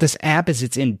like about this app is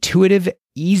it's intuitive,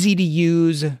 easy to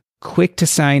use, quick to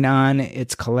sign on.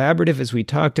 It's collaborative, as we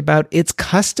talked about. It's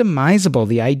customizable.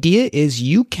 The idea is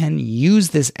you can use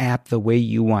this app the way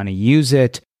you want to use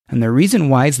it. And the reason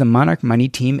why is the Monarch Money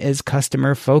team is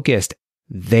customer focused.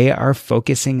 They are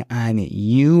focusing on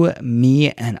you,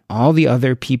 me, and all the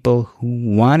other people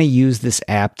who want to use this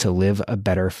app to live a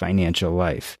better financial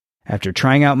life. After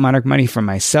trying out Monarch Money for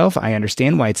myself, I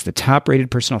understand why it's the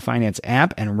top-rated personal finance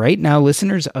app, and right now,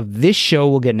 listeners of this show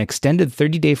will get an extended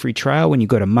 30-day free trial when you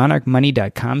go to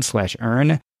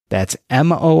monarchmoney.com/earn. That's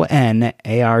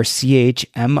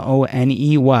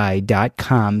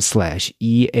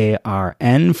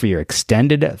monarchmoney.com/EARN for your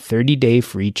extended 30-day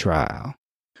free trial.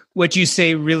 What you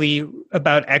say really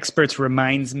about experts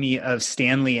reminds me of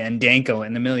Stanley and Danko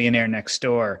in The Millionaire Next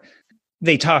Door.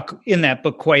 They talk in that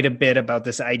book quite a bit about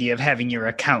this idea of having your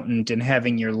accountant and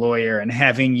having your lawyer and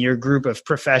having your group of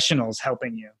professionals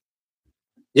helping you.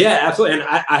 Yeah, absolutely. And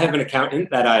I have an accountant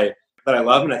that I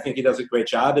love, and I think he does a great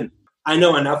job. And I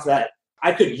know enough that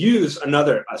I could use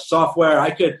a software.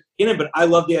 But I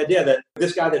love the idea that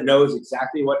this guy that knows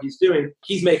exactly what he's doing,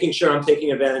 he's making sure I'm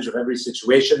taking advantage of every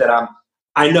situation that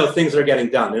I know things are getting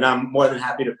done, and I'm more than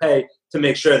happy to pay to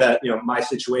make sure that, my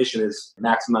situation is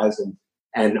maximized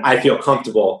and I feel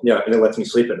comfortable, and it lets me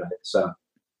sleep at night. So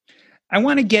I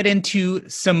want to get into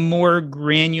some more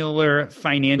granular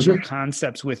financial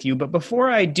concepts with you. But before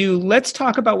I do, let's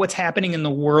talk about what's happening in the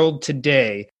world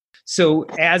today. So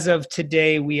as of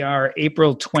today, we are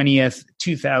April 20th,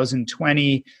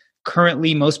 2020.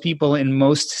 Currently, most people in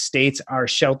most states are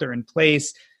shelter in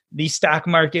place. The stock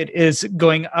market is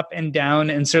going up and down,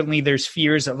 and certainly there's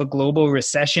fears of a global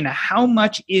recession. How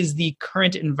much is the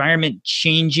current environment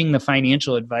changing the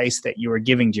financial advice that you are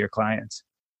giving to your clients?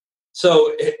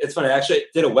 So it's funny. I actually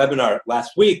did a webinar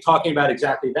last week talking about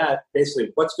exactly that,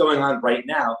 basically what's going on right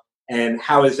now and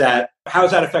how is that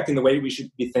affecting the way we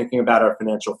should be thinking about our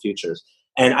financial futures.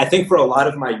 And I think for a lot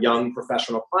of my young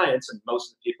professional clients and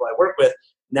most of the people I work with,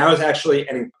 now is actually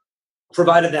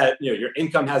provided that your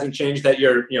income hasn't changed, that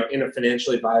you're in a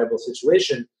financially viable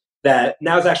situation, that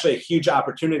now is actually a huge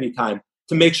opportunity time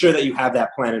to make sure that you have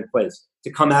that plan in place to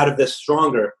come out of this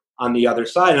stronger on the other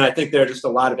side. And I think there are just a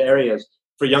lot of areas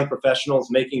for young professionals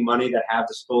making money that have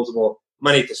disposable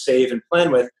money to save and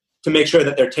plan with to make sure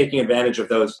that they're taking advantage of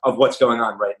what's going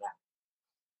on right now.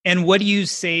 And what do you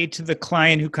say to the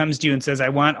client who comes to you and says, I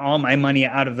want all my money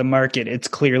out of the market, it's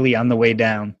clearly on the way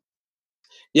down?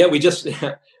 Yeah, I just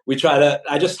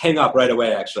hang up right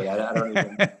away. Actually, I don't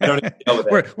even deal with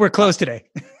it. We're closed today.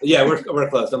 Yeah, we're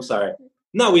closed. I'm sorry.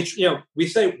 No, we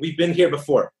say we've been here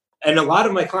before, and a lot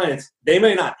of my clients they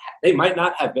might not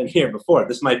have been here before.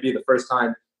 This might be the first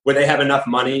time where they have enough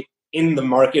money in the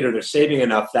market or they're saving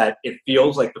enough that it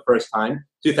feels like the first time.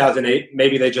 2008,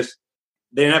 maybe they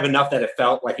didn't have enough that it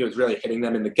felt like it was really hitting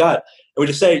them in the gut. And we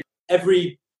just say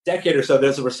every decade or so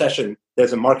there's a recession,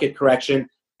 there's a market correction.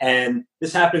 And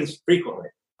this happens frequently.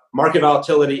 Market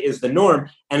volatility is the norm.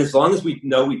 And as long as we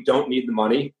know we don't need the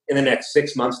money in the next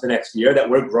 6 months, the next year, that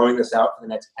we're growing this out for the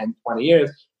next 10, 20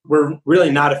 years, we're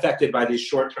really not affected by these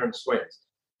short-term swings.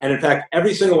 And in fact,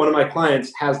 every single one of my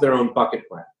clients has their own bucket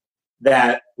plan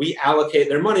that we allocate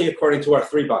their money according to our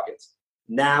 3 buckets: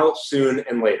 now, soon,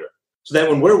 and later. So that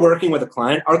when we're working with a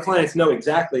client, our clients know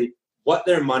exactly what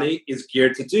their money is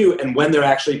geared to do and when they're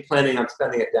actually planning on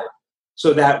spending it down.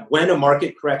 So that when a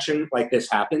market correction like this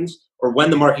happens, or when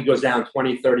the market goes down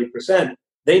 20, 30%,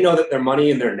 they know that their money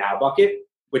in their now bucket,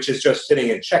 which is just sitting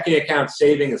in checking accounts,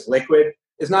 saving, is liquid,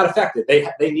 is not affected.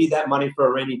 They need that money for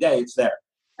a rainy day. It's there.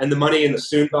 And the money in the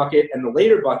soon bucket and the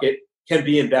later bucket can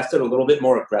be invested a little bit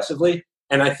more aggressively.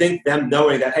 And I think them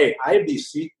knowing that, hey, I have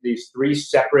these 3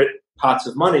 separate pots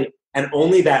of money, and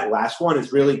only that last one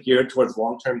is really geared towards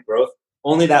long-term growth.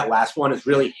 Only that last one is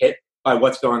really hit by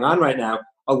what's going on right now.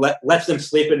 Lets them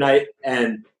sleep at night,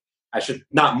 and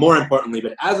not more importantly,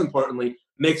 but as importantly,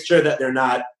 makes sure that they're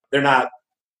not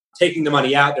taking the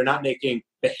money out. They're not making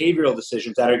behavioral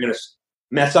decisions that are going to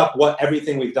mess up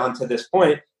everything we've done to this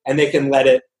point, and they can let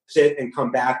it sit and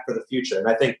come back for the future. And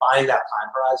I think buying that time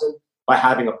horizon by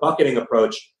having a bucketing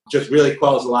approach just really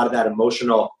quells a lot of that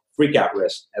emotional freakout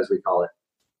risk, as we call it.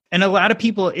 And a lot of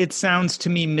people, it sounds to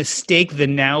me, mistake the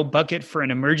now bucket for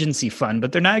an emergency fund,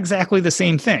 but they're not exactly the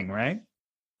same thing, right?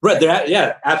 Right.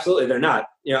 Yeah, absolutely. They're not.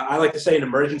 I like to say an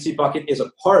emergency bucket is a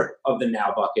part of the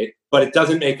now bucket, but it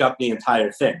doesn't make up the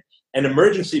entire thing. An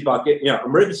emergency bucket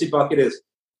is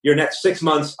your next 6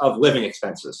 months of living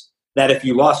expenses. That if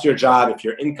you lost your job, if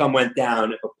your income went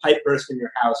down, if a pipe burst in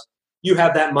your house, you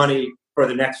have that money for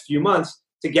the next few months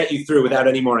to get you through without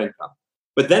any more income.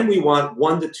 But then we want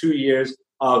 1 to 2 years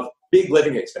of big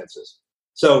living expenses.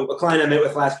 So a client I met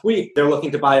with last week, they're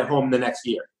looking to buy a home the next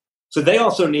year. So they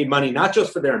also need money, not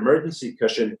just for their emergency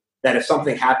cushion, that if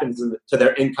something happens to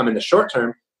their income in the short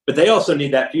term, but they also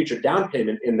need that future down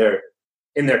payment in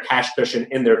their cash cushion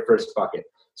in their first bucket.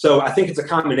 So I think it's a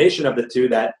combination of the two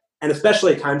that, and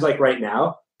especially at times like right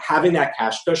now, having that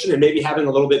cash cushion and maybe having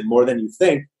a little bit more than you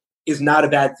think is not a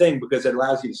bad thing, because it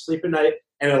allows you to sleep at night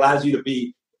and it allows you to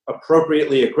be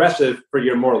appropriately aggressive for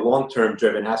your more long-term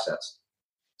driven assets.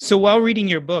 So while reading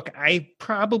your book, I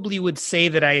probably would say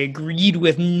that I agreed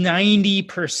with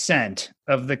 90%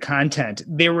 of the content.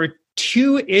 There were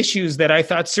two issues that I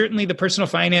thought certainly the personal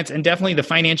finance and definitely the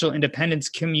financial independence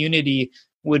community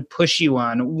would push you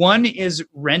on. One is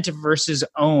rent versus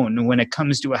own when it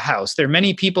comes to a house. There are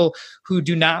many people who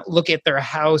do not look at their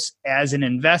house as an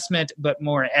investment, but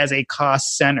more as a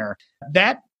cost center.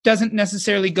 That doesn't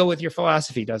necessarily go with your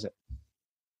philosophy, does it?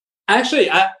 Actually,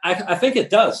 I think it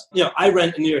does. I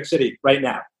rent in New York City right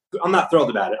now. I'm not thrilled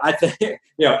about it. I think,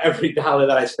 every dollar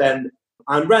that I spend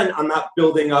on rent, I'm not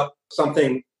building up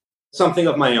something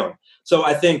of my own. So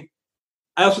I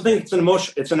also think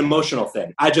it's an emotional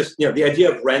thing. I just, the idea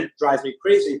of rent drives me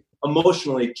crazy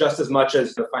emotionally just as much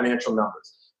as the financial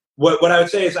numbers. What I would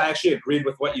say is I actually agreed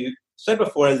with what you said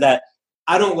before, is that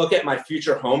I don't look at my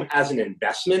future home as an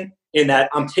investment in that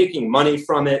I'm taking money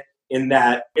from it, in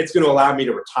that it's going to allow me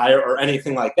to retire or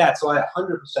anything like that. So I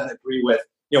 100% agree with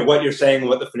what you're saying,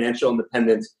 what the financial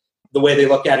independence, the way they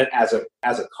look at it as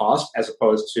a cost as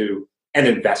opposed to an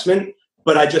investment.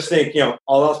 But I just think,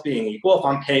 all else being equal, if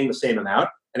I'm paying the same amount,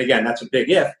 and again, that's a big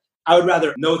if, I would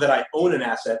rather know that I own an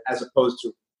asset as opposed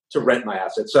to rent my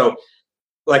asset. So,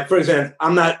 like, for example,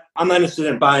 I'm not interested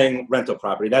in buying rental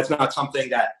property. That's not something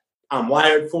that I'm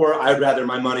wired for. I would rather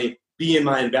my money be in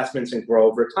my investments and grow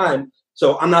over time.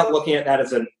 So I'm not looking at that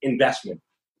as an investment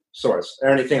source or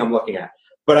anything I'm looking at.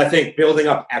 But I think building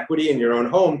up equity in your own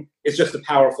home is just a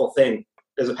powerful thing.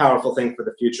 Is a powerful thing for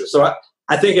the future. So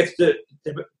I think it's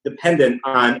dependent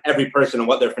on every person and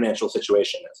what their financial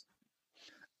situation is.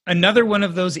 Another one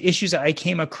of those issues I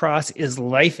came across is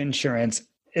life insurance,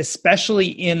 especially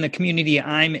in the community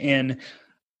I'm in.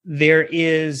 There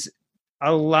is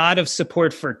a lot of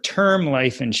support for term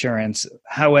life insurance.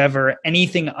 However,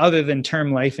 anything other than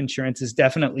term life insurance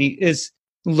is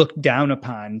looked down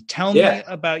upon. Tell me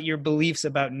about your beliefs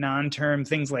about non-term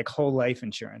things like whole life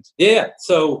insurance. Yeah.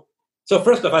 So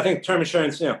first off, I think term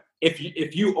insurance,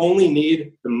 if you only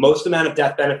need the most amount of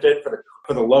death benefit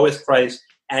for the lowest price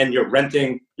and you're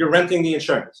renting the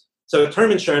insurance. So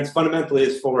term insurance fundamentally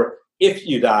is for if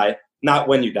you die, not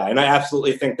when you die. And I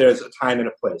absolutely think there's a time and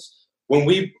a place. When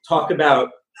we talk about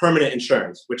permanent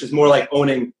insurance, which is more like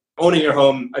owning your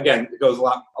home, again, it goes a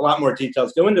lot more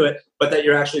details go into it, but that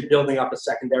you're actually building up a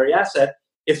secondary asset.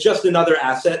 It's just another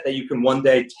asset that you can one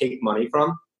day take money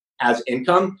from as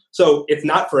income. So it's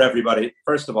not for everybody,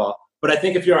 first of all. But I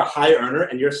think if you're a high earner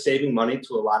and you're saving money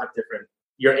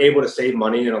you're able to save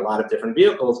money in a lot of different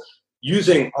vehicles,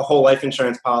 using a whole life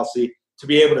insurance policy to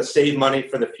be able to save money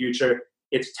for the future.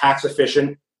 It's tax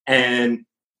efficient. And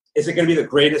is it going to be the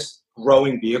greatest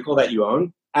growing vehicle that you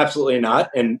own? Absolutely not.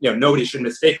 And nobody should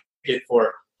mistake it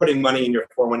for putting money in your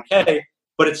 401k,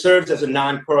 but it serves as a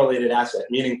non-correlated asset,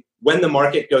 meaning when the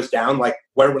market goes down, like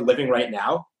where we're living right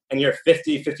now, and you're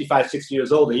 50, 55, 60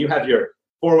 years old, and you have your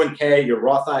 401k, your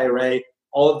Roth IRA,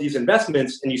 all of these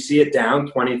investments, and you see it down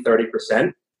 20,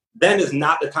 30%, then is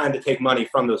not the time to take money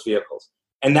from those vehicles.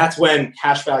 And that's when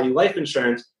cash value life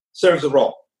insurance serves a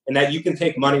role, and that you can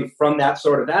take money from that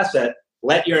sort of asset,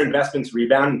 let your investments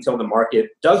rebound until the market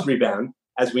does rebound,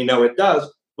 as we know it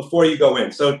does, before you go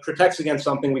in. So it protects against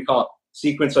something we call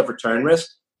sequence of return risk.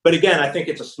 But again, I think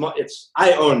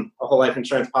I own a whole life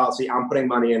insurance policy. I'm putting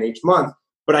money in each month,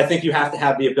 but I think you have to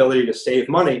have the ability to save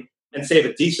money and save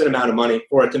a decent amount of money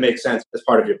for it to make sense as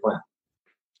part of your plan.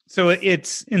 So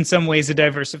it's in some ways a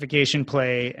diversification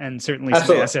play and certainly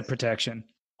some asset protection.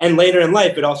 And later in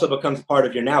life, it also becomes part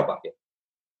of your now bucket.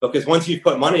 Because once you've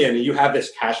put money in and you have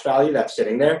this cash value that's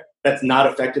sitting there, that's not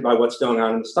affected by what's going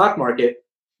on in the stock market.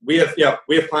 We have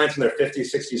clients in their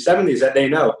 50s, 60s, 70s that they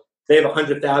know they have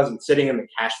 $100,000 sitting in the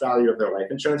cash value of their life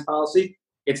insurance policy.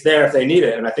 It's there if they need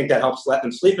it. And I think that helps let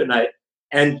them sleep at night.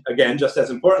 And again, just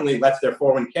as importantly, lets their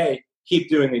 401k keep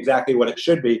doing exactly what it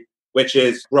should be, which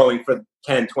is growing for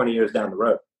 10, 20 years down the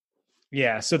road.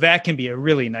 Yeah. So that can be a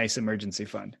really nice emergency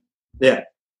fund. Yeah.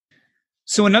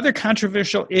 So another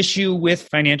controversial issue with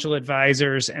financial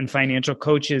advisors and financial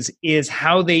coaches is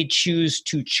how they choose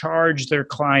to charge their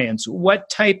clients. What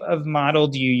type of model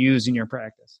do you use in your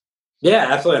practice? Yeah,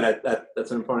 absolutely.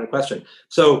 That's an important question.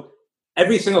 So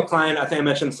every single client, I think I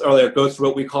mentioned this earlier, goes through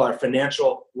what we call our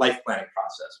financial life planning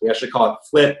process. We actually call it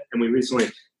FLIP, and we recently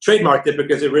trademarked it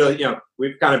because it really,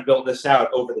 we've kind of built this out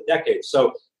over the decades.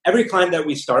 So every client that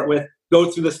we start with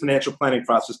goes through this financial planning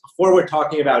process before we're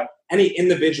talking about any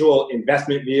individual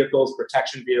investment vehicles,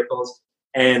 protection vehicles.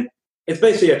 And it's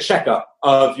basically a checkup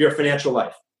of your financial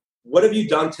life. What have you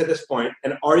done to this point,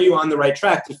 and are you on the right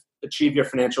track to achieve your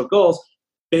financial goals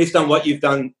based on what you've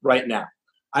done right now?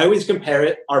 I always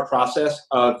compare our process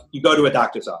of you go to a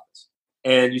doctor's office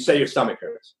and you say your stomach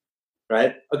hurts,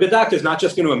 right? A good doctor is not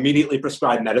just going to immediately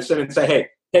prescribe medicine and say, hey,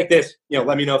 take this,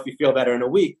 let me know if you feel better in a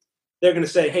week. They're going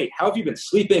to say, hey, how have you been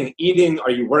sleeping, eating?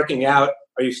 Are you working out?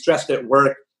 Are you stressed at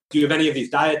work? Do you have any of these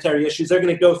dietary issues? They're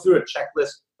going to go through a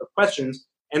checklist of questions,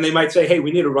 and they might say, hey,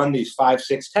 we need to run these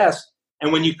 5-6 tests.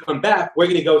 And when you come back, we're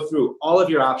going to go through all of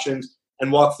your options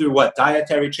and walk through what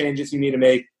dietary changes you need to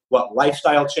make, what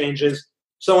lifestyle changes,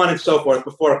 so on and so forth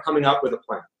before coming up with a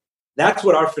plan. That's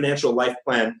what our financial life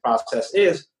plan process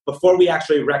is before we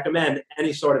actually recommend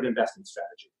any sort of investment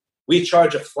strategy. We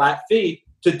charge a flat fee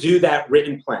to do that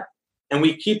written plan. And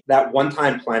we keep that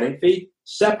one-time planning fee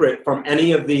separate from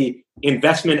any of the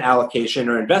investment allocation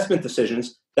or investment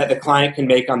decisions that the client can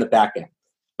make on the back end.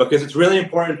 Because it's really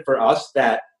important for us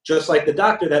that, just like the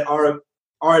doctor, that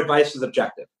our advice is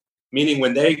objective. Meaning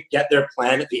when they get their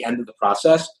plan at the end of the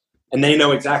process and they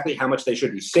know exactly how much they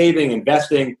should be saving,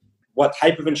 investing, what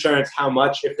type of insurance, how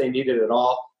much, if they need it at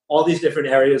all these different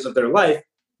areas of their life,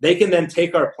 they can then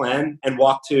take our plan and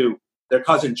walk to their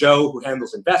cousin Joe, who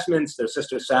handles investments, their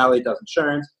sister Sally does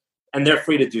insurance, and they're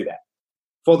free to do that.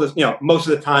 Most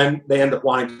of the time they end up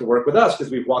wanting to work with us because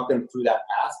we've walked them through that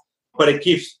path, but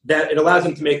it allows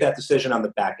them to make that decision on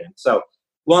the back end. So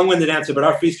long-winded answer, but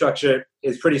our fee structure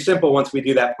is pretty simple once we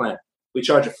do that plan. We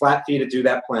charge a flat fee to do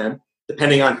that plan,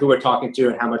 depending on who we're talking to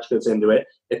and how much goes into it.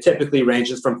 It typically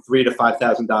ranges from $3,000 to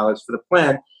 $5,000 for the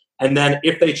plan. And then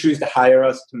if they choose to hire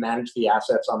us to manage the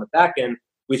assets on the back end,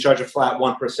 we charge a flat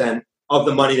 1% of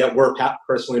the money that we're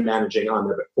personally managing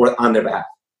on their behalf.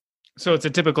 So it's a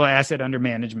typical asset under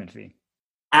management fee.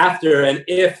 After and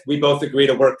if we both agree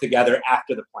to work together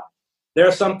after the plan. There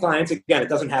are some clients, again, it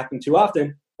doesn't happen too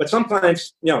often, but some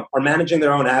clients, are managing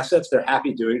their own assets. They're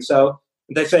happy doing so.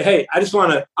 And they say, hey, I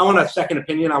want a second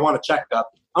opinion. I want a checkup.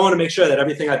 I want to make sure that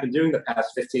everything I've been doing the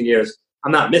past 15 years,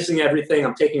 I'm not missing everything.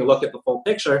 I'm taking a look at the full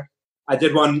picture. I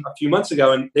did one a few months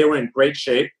ago and they were in great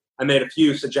shape. I made a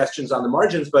few suggestions on the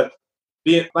margins, but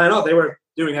they were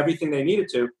doing everything they needed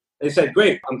to. They said,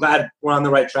 great, I'm glad we're on the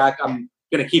right track. I'm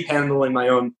going to keep handling my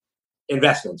own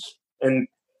investments. And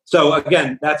so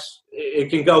again, it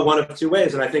can go one of two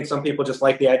ways. And I think some people just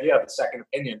like the idea of a second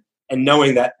opinion and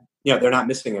knowing that, they're not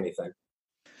missing anything.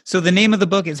 So the name of the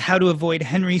book is How to Avoid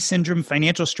Henry Syndrome: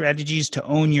 Financial Strategies to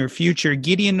Own Your Future.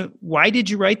 Gideon, why did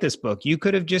you write this book? You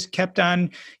could have just kept on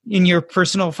in your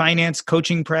personal finance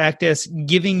coaching practice,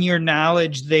 giving your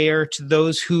knowledge there to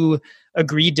those who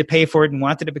agreed to pay for it and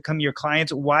wanted to become your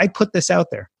clients. Why put this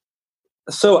out there?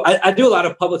 So I do a lot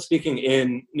of public speaking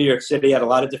in New York City at a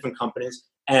lot of different companies.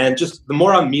 And just the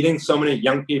more I'm meeting so many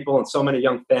young people and so many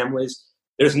young families,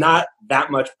 there's not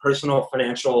that much personal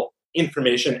financial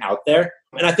information out there.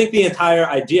 And I think the entire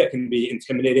idea can be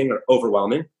intimidating or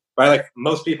overwhelming, right? Like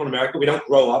most people in America, we don't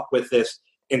grow up with this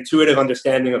intuitive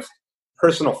understanding of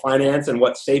personal finance and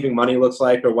what saving money looks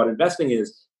like or what investing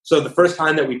is. So the first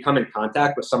time that we come in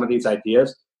contact with some of these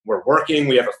ideas, we're working,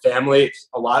 we have a family, it's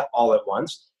a lot all at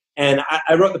once. And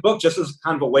I wrote the book just as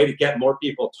kind of a way to get more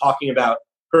people talking about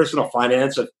personal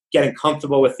finance, of getting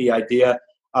comfortable with the idea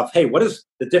of, hey, what is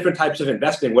the different types of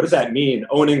investing? What does that mean?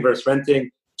 Owning versus renting,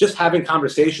 just having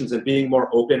conversations and being more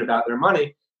open about their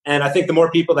money. And I think the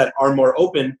more people that are more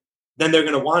open, then they're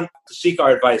going to want to seek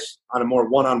our advice on a more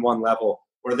one-on-one level,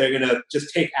 or they're going to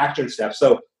just take action steps.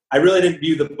 So I really didn't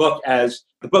view the book as,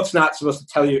 the book's not supposed to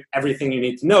tell you everything you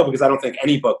need to know, because I don't think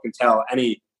any book can tell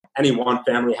any one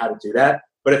family how to do that.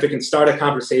 But if it can start a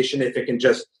conversation, if it can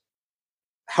just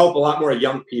help a lot more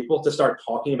young people to start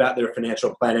talking about their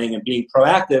financial planning and being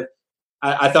proactive,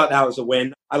 I thought that was a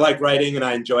win. I like writing and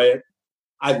I enjoy it.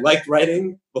 I liked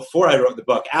writing before I wrote the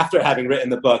book. After having written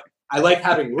the book, I like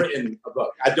having written a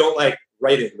book. I don't like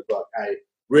writing the book. I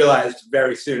realized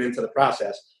very soon into the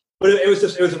process. But it was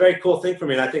a very cool thing for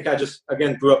me. And I think I just,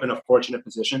 again, grew up in a fortunate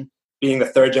position, being the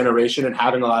third generation and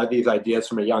having a lot of these ideas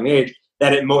from a young age,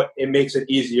 that it makes it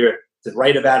easier to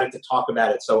write about it, to talk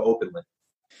about it so openly.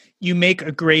 You make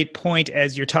a great point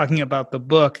as you're talking about the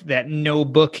book, that no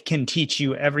book can teach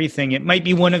you everything. It might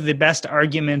be one of the best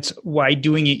arguments why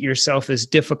doing it yourself is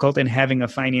difficult and having a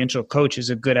financial coach is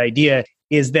a good idea,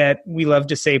 is that we love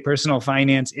to say personal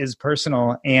finance is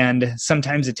personal, and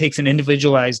sometimes it takes an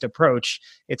individualized approach.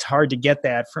 It's hard to get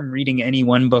that from reading any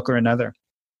one book or another.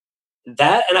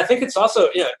 That, and I think it's also,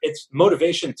 it's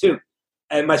motivation too.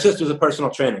 And my sister's a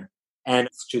personal trainer, and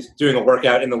she's doing a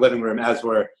workout in the living room as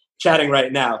we're chatting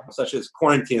right now, such as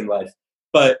quarantine life.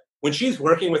 But when she's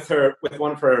working with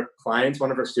one of her clients,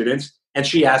 one of her students, and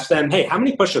she asks them, hey, how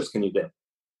many push-ups can you do?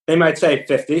 They might say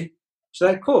 50. She's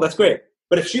like, cool, that's great.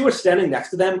 But if she were standing next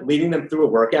to them, leading them through a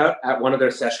workout at one of their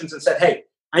sessions and said, hey,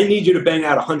 I need you to bang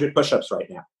out 100 push-ups right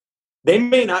now. They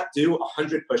may not do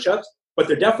 100 push-ups, but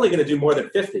they're definitely going to do more than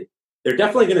 50. They're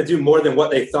definitely going to do more than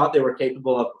what they thought they were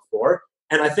capable of before.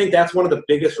 And I think that's one of the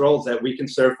biggest roles that we can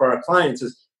serve for our clients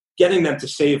is getting them to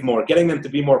save more, getting them to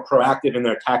be more proactive in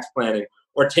their tax planning,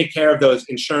 or take care of those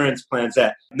insurance plans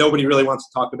that nobody really wants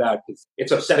to talk about because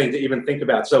it's upsetting to even think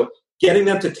about. So getting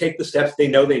them to take the steps they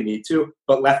know they need to,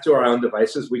 but left to our own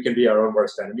devices, we can be our own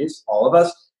worst enemies, all of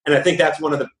us. And I think that's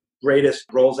one of the greatest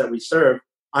roles that we serve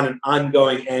on an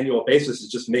ongoing annual basis, is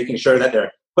just making sure that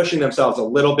they're pushing themselves a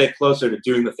little bit closer to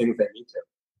doing the things they need to.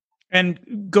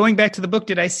 And going back to the book,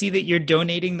 did I see that you're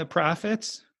donating the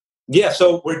profits? Yeah,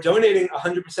 so we're donating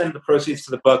 100% of the proceeds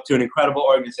to the book to an incredible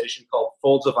organization called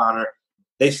Folds of Honor.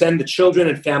 They send the children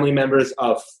and family members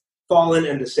of fallen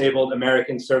and disabled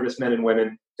American servicemen and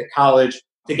women to college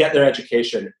to get their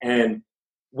education. And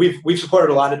we've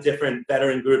supported a lot of different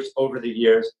veteran groups over the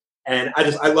years. And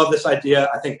I love this idea.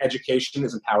 I think education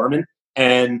is empowerment.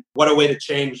 And what a way to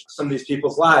change some of these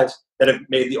people's lives that have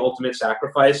made the ultimate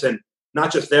sacrifice, and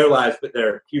not just their lives, but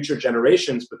their future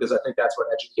generations, because I think that's what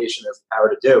education has the power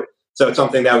to do. So it's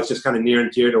something that was just kind of near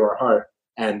and dear to our heart.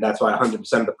 And that's why 100%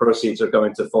 of the proceeds are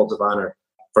going to Folds of Honor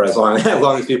for as long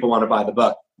as people want to buy the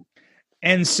book.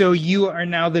 And so you are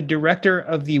now the director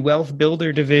of the Wealth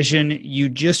Builder Division. You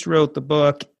just wrote the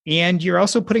book, and you're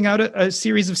also putting out a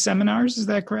series of seminars. Is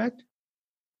that correct?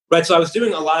 Right. So I was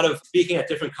doing a lot of speaking at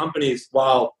different companies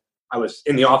while I was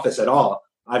in the office at all.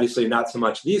 Obviously not so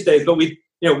much these days, but we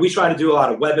try to do a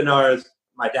lot of webinars.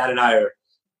 My dad and I are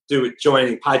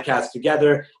joining podcasts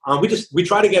together. We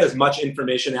try to get as much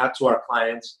information out to our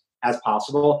clients as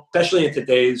possible, especially in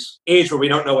today's age where we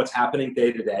don't know what's happening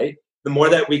day to day. The more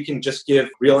that we can just give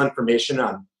real information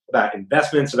about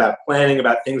investments, about planning,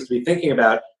 about things to be thinking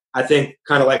about, I think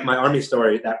kind of like my Army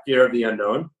story, that fear of the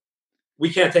unknown.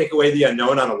 We can't take away the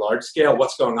unknown on a large scale,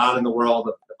 what's going on in the world,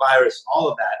 the virus, all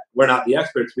of that. We're not the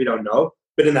experts, we don't know.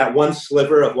 But in that one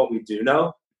sliver of what we do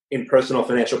know, in personal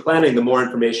financial planning, the more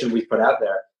information we put out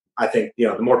there, I think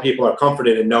the more people are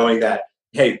comforted in knowing that,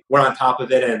 hey, we're on top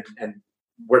of it and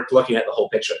we're looking at the whole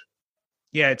picture.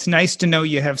 Yeah, it's nice to know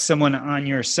you have someone on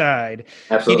your side.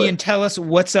 Absolutely. Gideon, tell us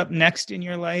what's up next in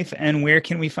your life and where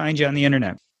can we find you on the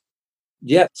internet?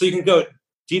 Yeah, so you can go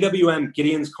DWM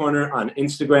Gideon's Corner on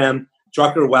Instagram.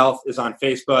 Drucker Wealth is on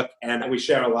Facebook, and we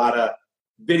share a lot of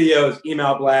videos,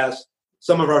 email blasts.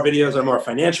 Some of our videos are more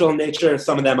financial in nature.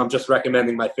 Some of them I'm just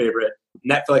recommending my favorite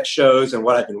Netflix shows and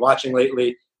what I've been watching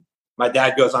lately. My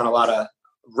dad goes on a lot of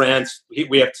rants.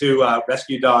 We have two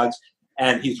rescue dogs,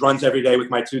 and he runs every day with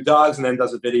my two dogs and then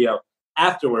does a video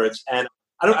afterwards. And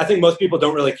I think most people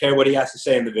don't really care what he has to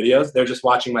say in the videos. They're just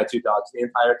watching my two dogs the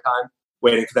entire time,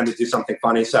 waiting for them to do something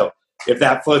funny. So if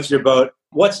that floats your boat,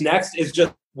 what's next is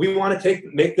just we want to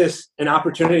make this an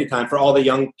opportunity time for all the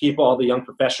young people, all the young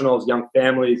professionals, young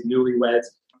families, newlyweds,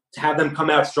 to have them come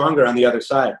out stronger on the other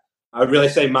side. I would really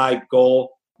say my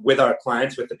goal with our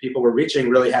clients, with the people we're reaching,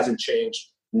 really hasn't changed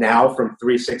now from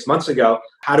 3-6 months ago.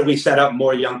 How do we set up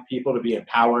more young people to be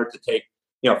empowered to take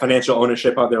financial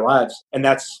ownership of their lives? And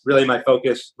that's really my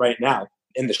focus right now.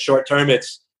 In the short term,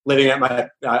 it's living at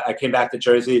I came back to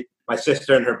Jersey. My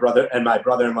sister and her brother and my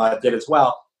brother-in-law did as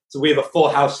well. So we have a full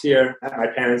house here at my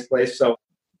parents' place. So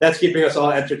that's keeping us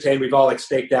all entertained. We've all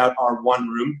staked out our one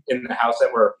room in the house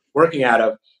that we're working out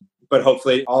of. But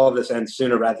hopefully all of this ends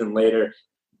sooner rather than later.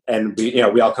 And we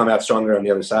all come out stronger on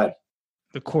the other side.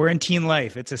 The quarantine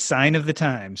life, it's a sign of the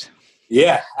times.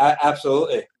 Yeah,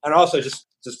 absolutely. And also just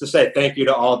to say thank you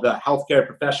to all the healthcare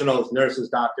professionals, nurses,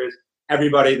 doctors,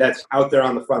 everybody that's out there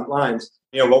on the front lines.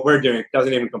 What we're doing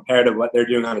doesn't even compare to what they're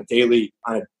doing on a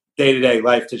day-to-day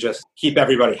life to just keep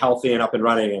everybody healthy and up and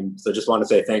running. And so just want to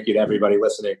say thank you to everybody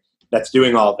listening that's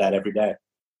doing all of that every day.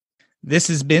 This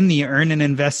has been the Earn and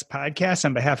Invest podcast.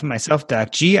 On behalf of myself,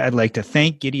 Doc G, I'd like to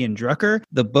thank Gideon Drucker.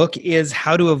 The book is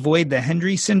How to Avoid the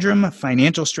Hendry Syndrome,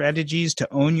 Financial Strategies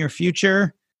to Own Your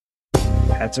Future.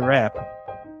 That's a wrap.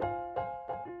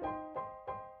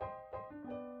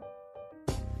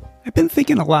 I've been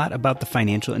thinking a lot about the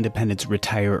financial independence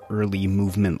retire early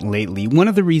movement lately. One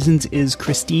of the reasons is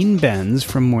Christine Benz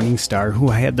from Morningstar, who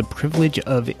I had the privilege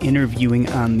of interviewing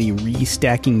on the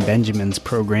Restacking Benjamins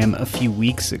program a few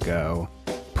weeks ago,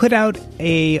 put out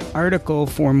an article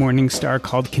for Morningstar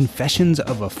called Confessions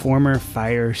of a Former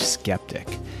Fire Skeptic.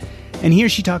 And here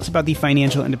she talks about the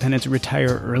financial independence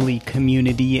retire early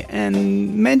community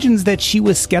and mentions that she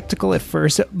was skeptical at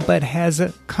first, but has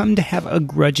come to have a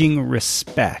grudging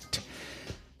respect.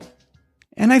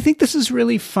 And I think this is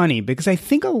really funny because I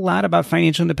think a lot about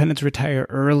financial independence retire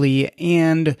early,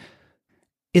 and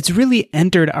It's really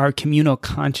entered our communal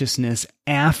consciousness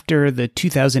after the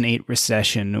 2008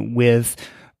 recession with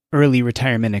Early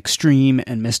Retirement Extreme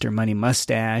and Mr. Money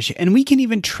Mustache. And we can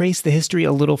even trace the history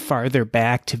a little farther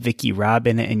back to Vicki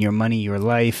Robin and Your Money, Your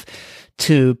Life,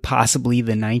 to possibly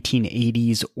the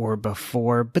 1980s or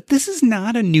before. But this is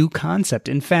not a new concept.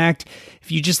 In fact, if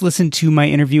you just listen to my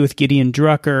interview with Gideon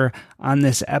Drucker on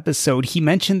this episode, he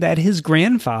mentioned that his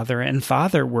grandfather and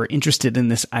father were interested in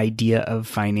this idea of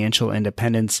financial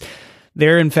independence.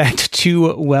 There are, in fact,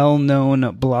 two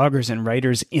well-known bloggers and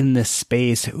writers in this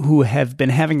space who have been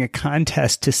having a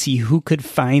contest to see who could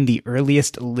find the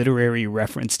earliest literary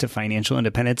reference to financial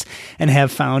independence, and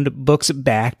have found books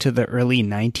back to the early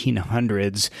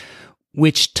 1900s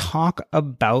which talk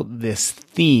about this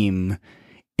theme.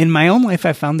 In my own life,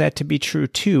 I found that to be true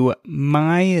too.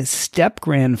 My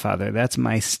step-grandfather, that's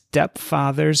my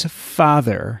stepfather's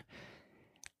father,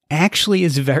 actually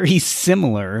is very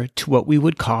similar to what we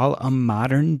would call a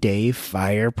modern-day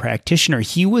FIRE practitioner.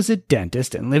 He was a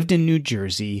dentist and lived in New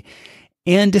Jersey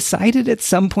and decided at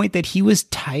some point that he was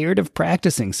tired of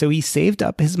practicing. So he saved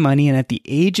up his money, and at the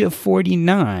age of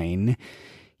 49,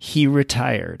 he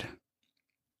retired.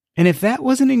 And if that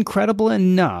wasn't incredible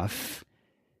enough,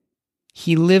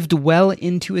 he lived well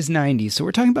into his 90s. So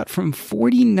we're talking about from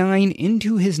 49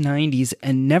 into his 90s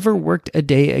and never worked a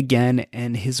day again.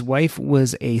 And his wife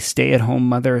was a stay-at-home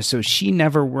mother, so she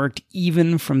never worked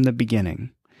even from the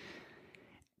beginning.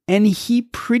 And he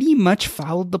pretty much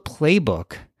followed the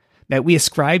playbook that we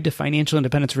ascribe to financial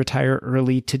independence retire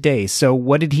early today. So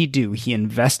what did he do? He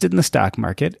invested in the stock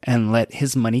market and let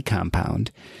his money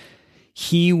compound.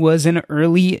 He was an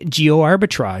early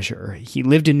geo-arbitrager. He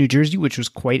lived in New Jersey, which was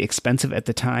quite expensive at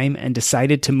the time, and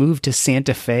decided to move to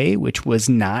Santa Fe, which was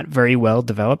not very well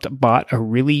developed, bought a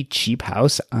really cheap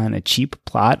house on a cheap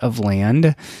plot of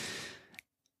land,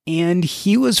 and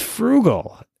he was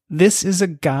frugal. This is a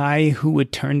guy who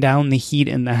would turn down the heat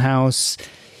in the house.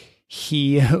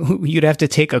 You'd have to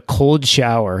take a cold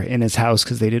shower in his house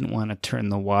because they didn't want to turn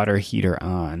the water heater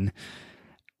on.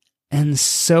 And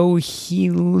so he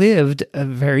lived a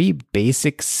very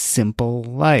basic, simple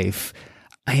life.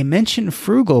 I mentioned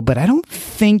frugal, but I don't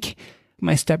think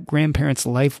my step-grandparents'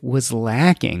 life was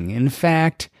lacking. In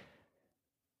fact,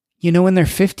 in their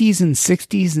 50s and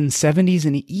 60s and 70s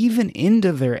and even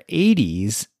into their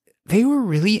 80s, they were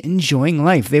really enjoying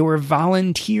life. They were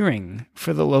volunteering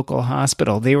for the local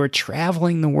hospital. They were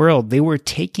traveling the world. They were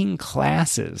taking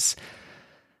classes.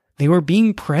 They were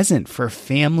being present for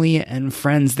family and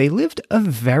friends. They lived a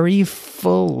very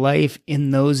full life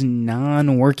in those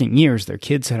non-working years. Their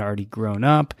kids had already grown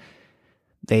up.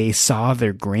 They saw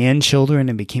their grandchildren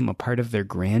and became a part of their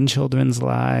grandchildren's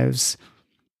lives.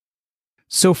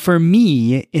 So for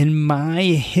me, in my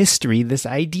history, this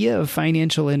idea of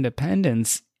financial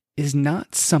independence is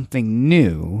not something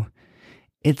new.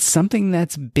 It's something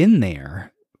that's been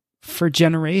there for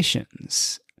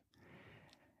generations.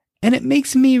 And it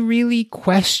makes me really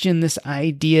question this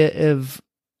idea of,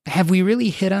 have we really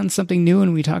hit on something new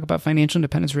when we talk about financial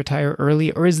independence retire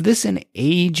early? Or is this an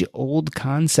age-old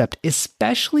concept,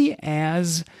 especially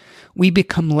as we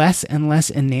become less and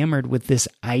less enamored with this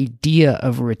idea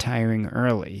of retiring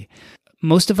early?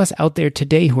 Most of us out there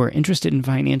today who are interested in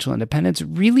financial independence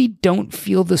really don't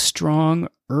feel the strong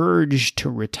urge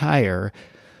to retire.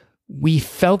 We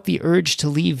felt the urge to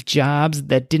leave jobs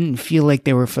that didn't feel like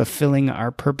they were fulfilling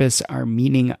our purpose, our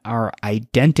meaning, our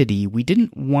identity. We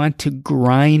didn't want to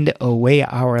grind away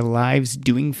our lives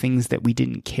doing things that we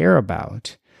didn't care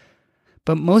about.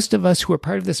 But most of us who are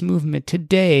part of this movement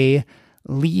today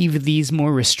leave these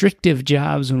more restrictive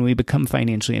jobs when we become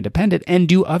financially independent and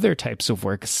do other types of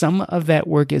work. Some of that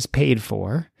work is paid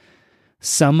for.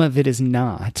 Some of it is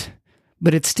not.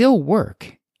 But it's still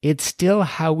work. It's still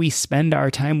how we spend our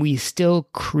time. We still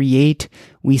create.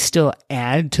 We still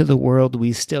add to the world.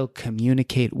 We still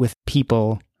communicate with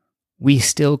people. We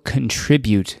still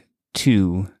contribute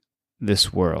to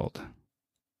this world.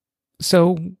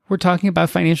 So we're talking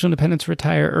about financial independence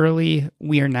retire early.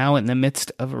 We are now in the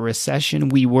midst of a recession.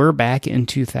 We were back in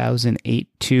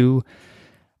 2008 too.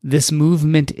 This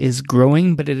movement is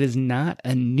growing, but it is not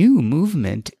a new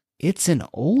movement. It's an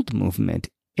old movement.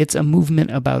 It's a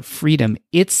movement about freedom.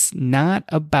 It's not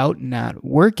about not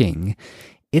working.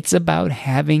 It's about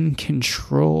having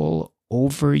control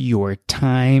over your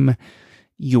time,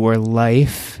 your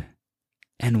life,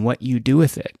 and what you do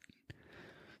with it.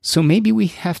 So maybe we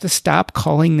have to stop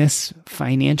calling this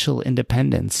financial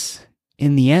independence.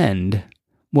 In the end,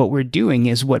 what we're doing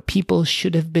is what people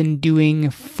should have been doing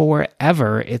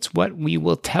forever. It's what we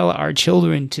will tell our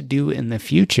children to do in the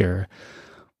future.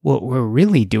 What we're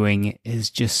really doing is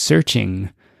just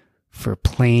searching for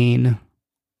plain,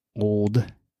 old,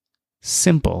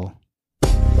 simple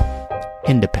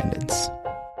independence.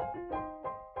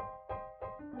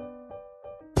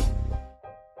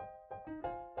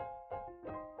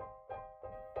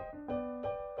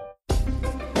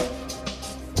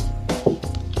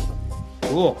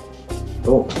 Cool.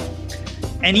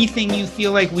 Anything you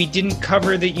feel like we didn't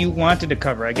cover that you wanted to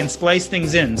cover? I can splice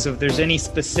things in. So if there's any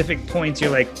specific points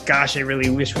you're like, gosh, I really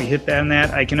wish we hit on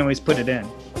that, I can always put it in.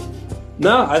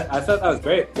 No, I thought that was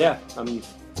great. Yeah,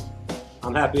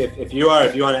 I'm happy if you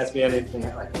want to ask me anything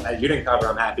like that you didn't cover,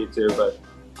 I'm happy to. But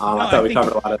I thought we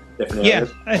covered a lot of different areas.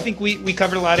 Yeah, I think we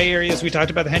covered a lot of areas. We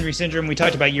talked about the Henry syndrome. We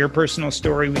talked about your personal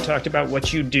story. We talked about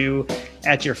what you do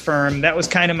at your firm. That was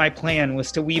kind of my plan,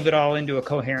 was to weave it all into a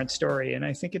coherent story, and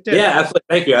I think it did. Yeah, absolutely.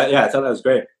 Thank you. I thought that was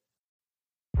great.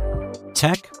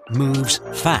 Tech moves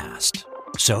fast,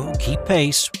 so keep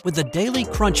pace with the Daily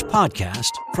Crunch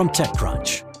podcast from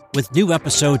TechCrunch. With new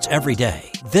episodes every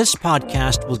day, this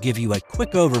podcast will give you a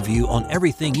quick overview on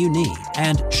everything you need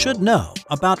and should know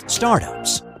about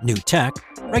startups, new tech,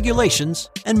 regulations,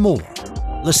 and more.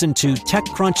 Listen to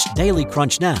TechCrunch Daily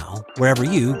Crunch now, wherever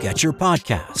you get your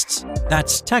podcasts.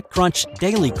 That's TechCrunch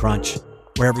Daily Crunch,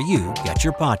 wherever you get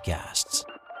your podcasts.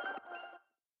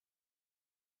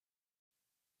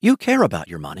 You care about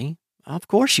your money. Of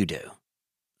course you do.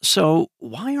 So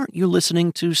why aren't you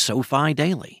listening to SoFi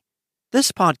Daily?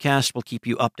 This podcast will keep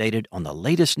you updated on the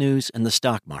latest news in the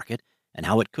stock market and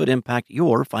how it could impact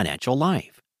your financial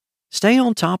life. Stay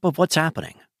on top of what's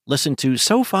happening. Listen to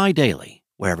SoFi Daily,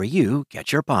 wherever you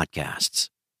get your podcasts.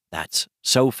 That's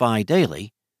SoFi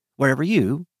Daily, wherever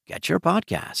you get your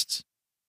podcasts.